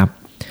ที่จะนับ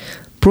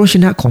พระวจ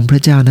นะของพร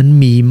ะเจ้านั้น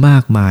มีมา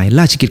กมาย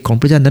ราชกิจของ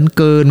พระเจ้านั้น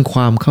เกินคว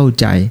ามเข้า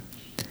ใจ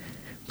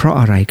เพราะ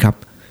อะไรครับ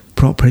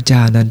เพราะพระเจ้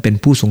านั้นเป็น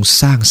ผู้ทรง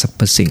สร้างสรร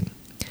พสิ่ง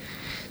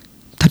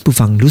ท่านผู้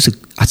ฟังรู้สึก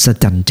อัศ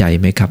จรรย์ใจ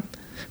ไหมครับ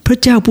พระ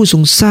เจ้าผู้ทร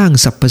งสร้าง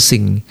สรรพ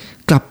สิ่ง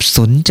กลับส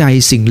นใจ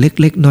สิ่งเ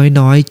ล็กๆ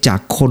น้อยๆจาก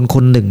คนค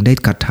นหนึ่งได้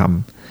กระท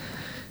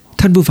ำ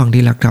ท่านผู้ฟังดี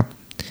ละครับ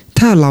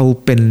ถ้าเรา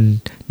เป็น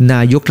น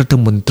ายกรัฐ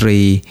มนตรี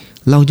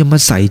เราจะมา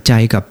ใส่ใจ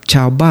กับช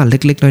าวบ้านเ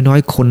ล็กๆน้อย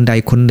ๆคนใด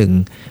คนหนึ่ง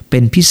เป็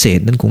นพิเศษ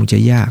นั้นคงจะ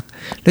ยาก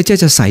และ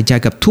จะใส่ใจ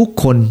กับทุก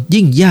คน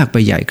ยิ่งยากไป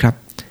ใหญ่ครับ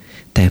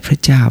แต่พระ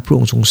เจ้าพระอ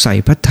งค์ทรงใส่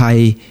พระทัย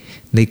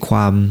ในคว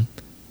าม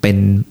เป็น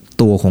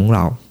ตัวของเร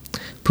า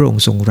พระอง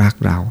ค์ทรงรัก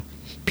เรา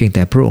เพียงแ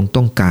ต่พระองค์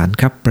ต้องการ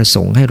ครับประส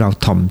งค์ให้เรา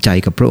ถ่อมใจ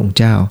กับพระองค์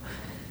เจ้า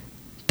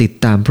ติด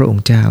ตามพระอง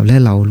ค์เจ้าและ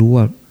เรารู้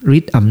ว่าฤ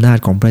ทธิ์อำนาจ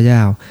ของพระเจ้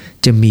า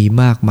จะมี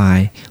มากมาย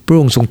พระ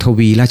องค์ทรงท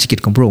วีราชกิจ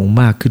ของพระองค์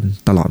มากขึ้น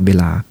ตลอดเว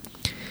ลา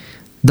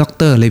ด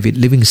ร.เลวิต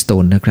ลิฟวิงสโต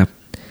นนะครับ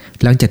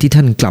หลังจากที่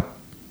ท่านกลับ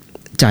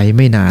ใจไ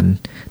ม่นาน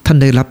ท่าน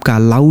ได้รับกา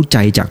รเล้าใจ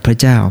จากพระ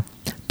เจ้า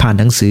ผ่าน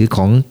หนังสือข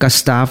องกัส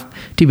ตาฟ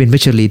ที่เป็นมิ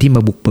ชชันนารีที่ม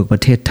าบุกเบิกปร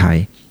ะเทศไทย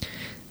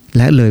แ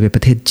ละเลยไปป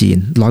ระเทศจีน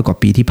100 กว่า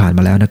ปีที่ผ่านม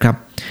าแล้วนะครับ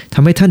ท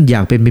ำให้ท่านอย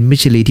ากเป็นมิช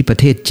ชันนารีที่ประ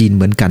เทศจีนเ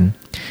หมือนกัน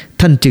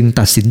ท่านจึง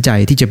ตัดสินใจ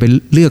ที่จะไป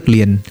เลือกเ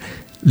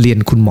รียน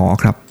คุณหมอ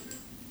ครับ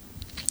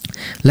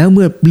แล้วเ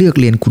มื่อเลือก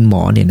เรียนคุณหม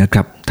อเนี่ยนะค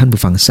รับท่านผู้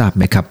ฟังทราบไ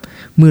หมครับ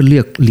เมื่อเลื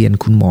อกเรียน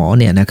คุณหมอ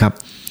เนี่ยนะครับ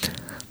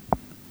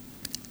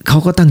เขา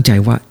ก็ตั้งใจ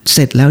ว่าเส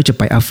ร็จแล้วจะไ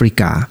ปแอฟริ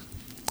กา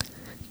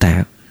แต่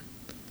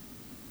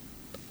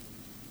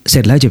เส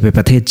ร็จแล้วจะไปป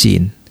ระเทศจี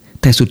น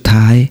แต่สุด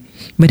ท้าย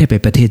ไม่ได้ไป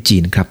ประเทศจี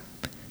นครับ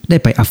ได้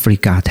ไปแอฟริ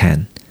กาแทน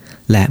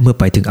และเมื่อ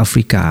ไปถึงแอฟ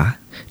ริกา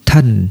ท่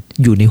าน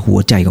อยู่ในหัว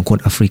ใจของคน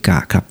แอฟริกา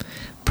ครับ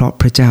เพราะ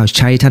พระเจ้าใ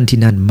ช้ท่านที่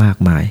นั่นมาก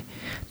มาย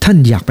ท่าน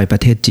อยากไปปร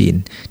ะเทศจีน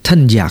ท่าน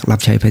อยากรับ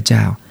ใช้พระเจ้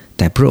าแ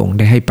ต่พระองค์ไ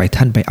ด้ให้ไป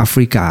ท่านไปแอฟ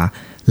ริกา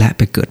และไ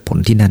ปเกิดผล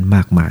ที่นั่นม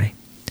ากมาย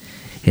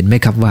เห็นไหม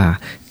ครับว่า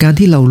การ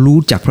ที่เรารู้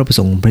จักพระประส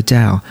งค์ของพระเ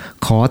จ้า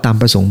ขอตาม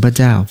ประสงค์พระ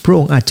เจ้าพระอ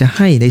งค์อาจจะใ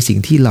ห้ในสิ่ง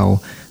ที่เรา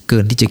เกิ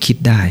นที่จะคิด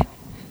ได้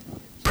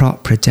เพราะ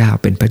พระเจ้า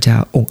เป็นพระเจ้า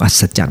องค์อั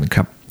ศจรรย์ค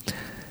รับ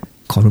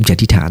ขอร่วมใจอ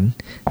ธิษฐาน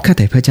ข้าแ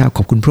ต่พระเจ้าข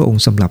อบคุณพระอง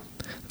ค์สำหรับ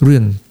เรื่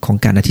องของ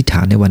การอธิษฐ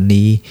านในวัน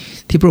นี้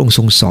ที่พระองค์ท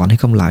รงสอนให้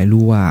ข้าพหลาย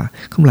รู้ว่า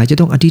ข้าพหลายจะ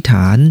ต้องอธิษฐ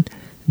าน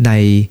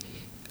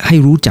ให้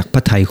รู้จักพร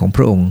ะทัยของพ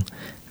ระองค์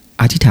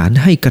อธิษฐาน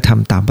ให้กระท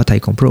ำตามพระทัย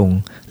ของพระองค์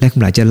และข้า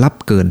พหลายจะรับ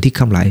เกินที่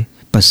ข้าพหลาย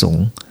ประสง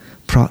ค์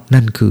เพราะ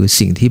นั่นคือ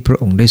สิ่งที่พระ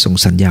องค์ได้ทรง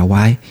สัญญาไ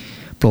ว้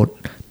โปรด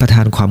ประท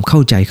านความเข้า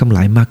ใจข้าพหล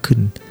ายมากขึ้น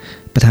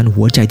ประทาน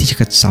หัวใจที่จะ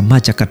สามาร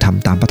ถจะกระท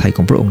ำตามพระทัยข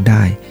องพระองค์ไ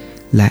ด้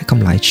และข้าพ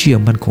หลายเชื่อ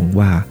มั่นคง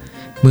ว่า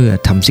เมื่อ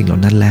ทำสิ่งเหล่า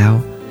นั้นแล้ว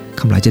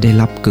ข้าพหลายจะได้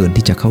รับเกิน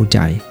ที่จะเข้าใจ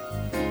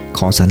ข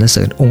อสรรเส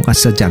ริญองค์อั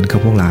ศจรรย์ข้า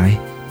พหลาย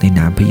ในน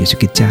ามพระเยซู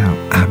คริสต์เจ้า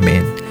อาเม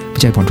นพร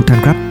ะเจ้าพรทุกท่า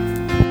นครับ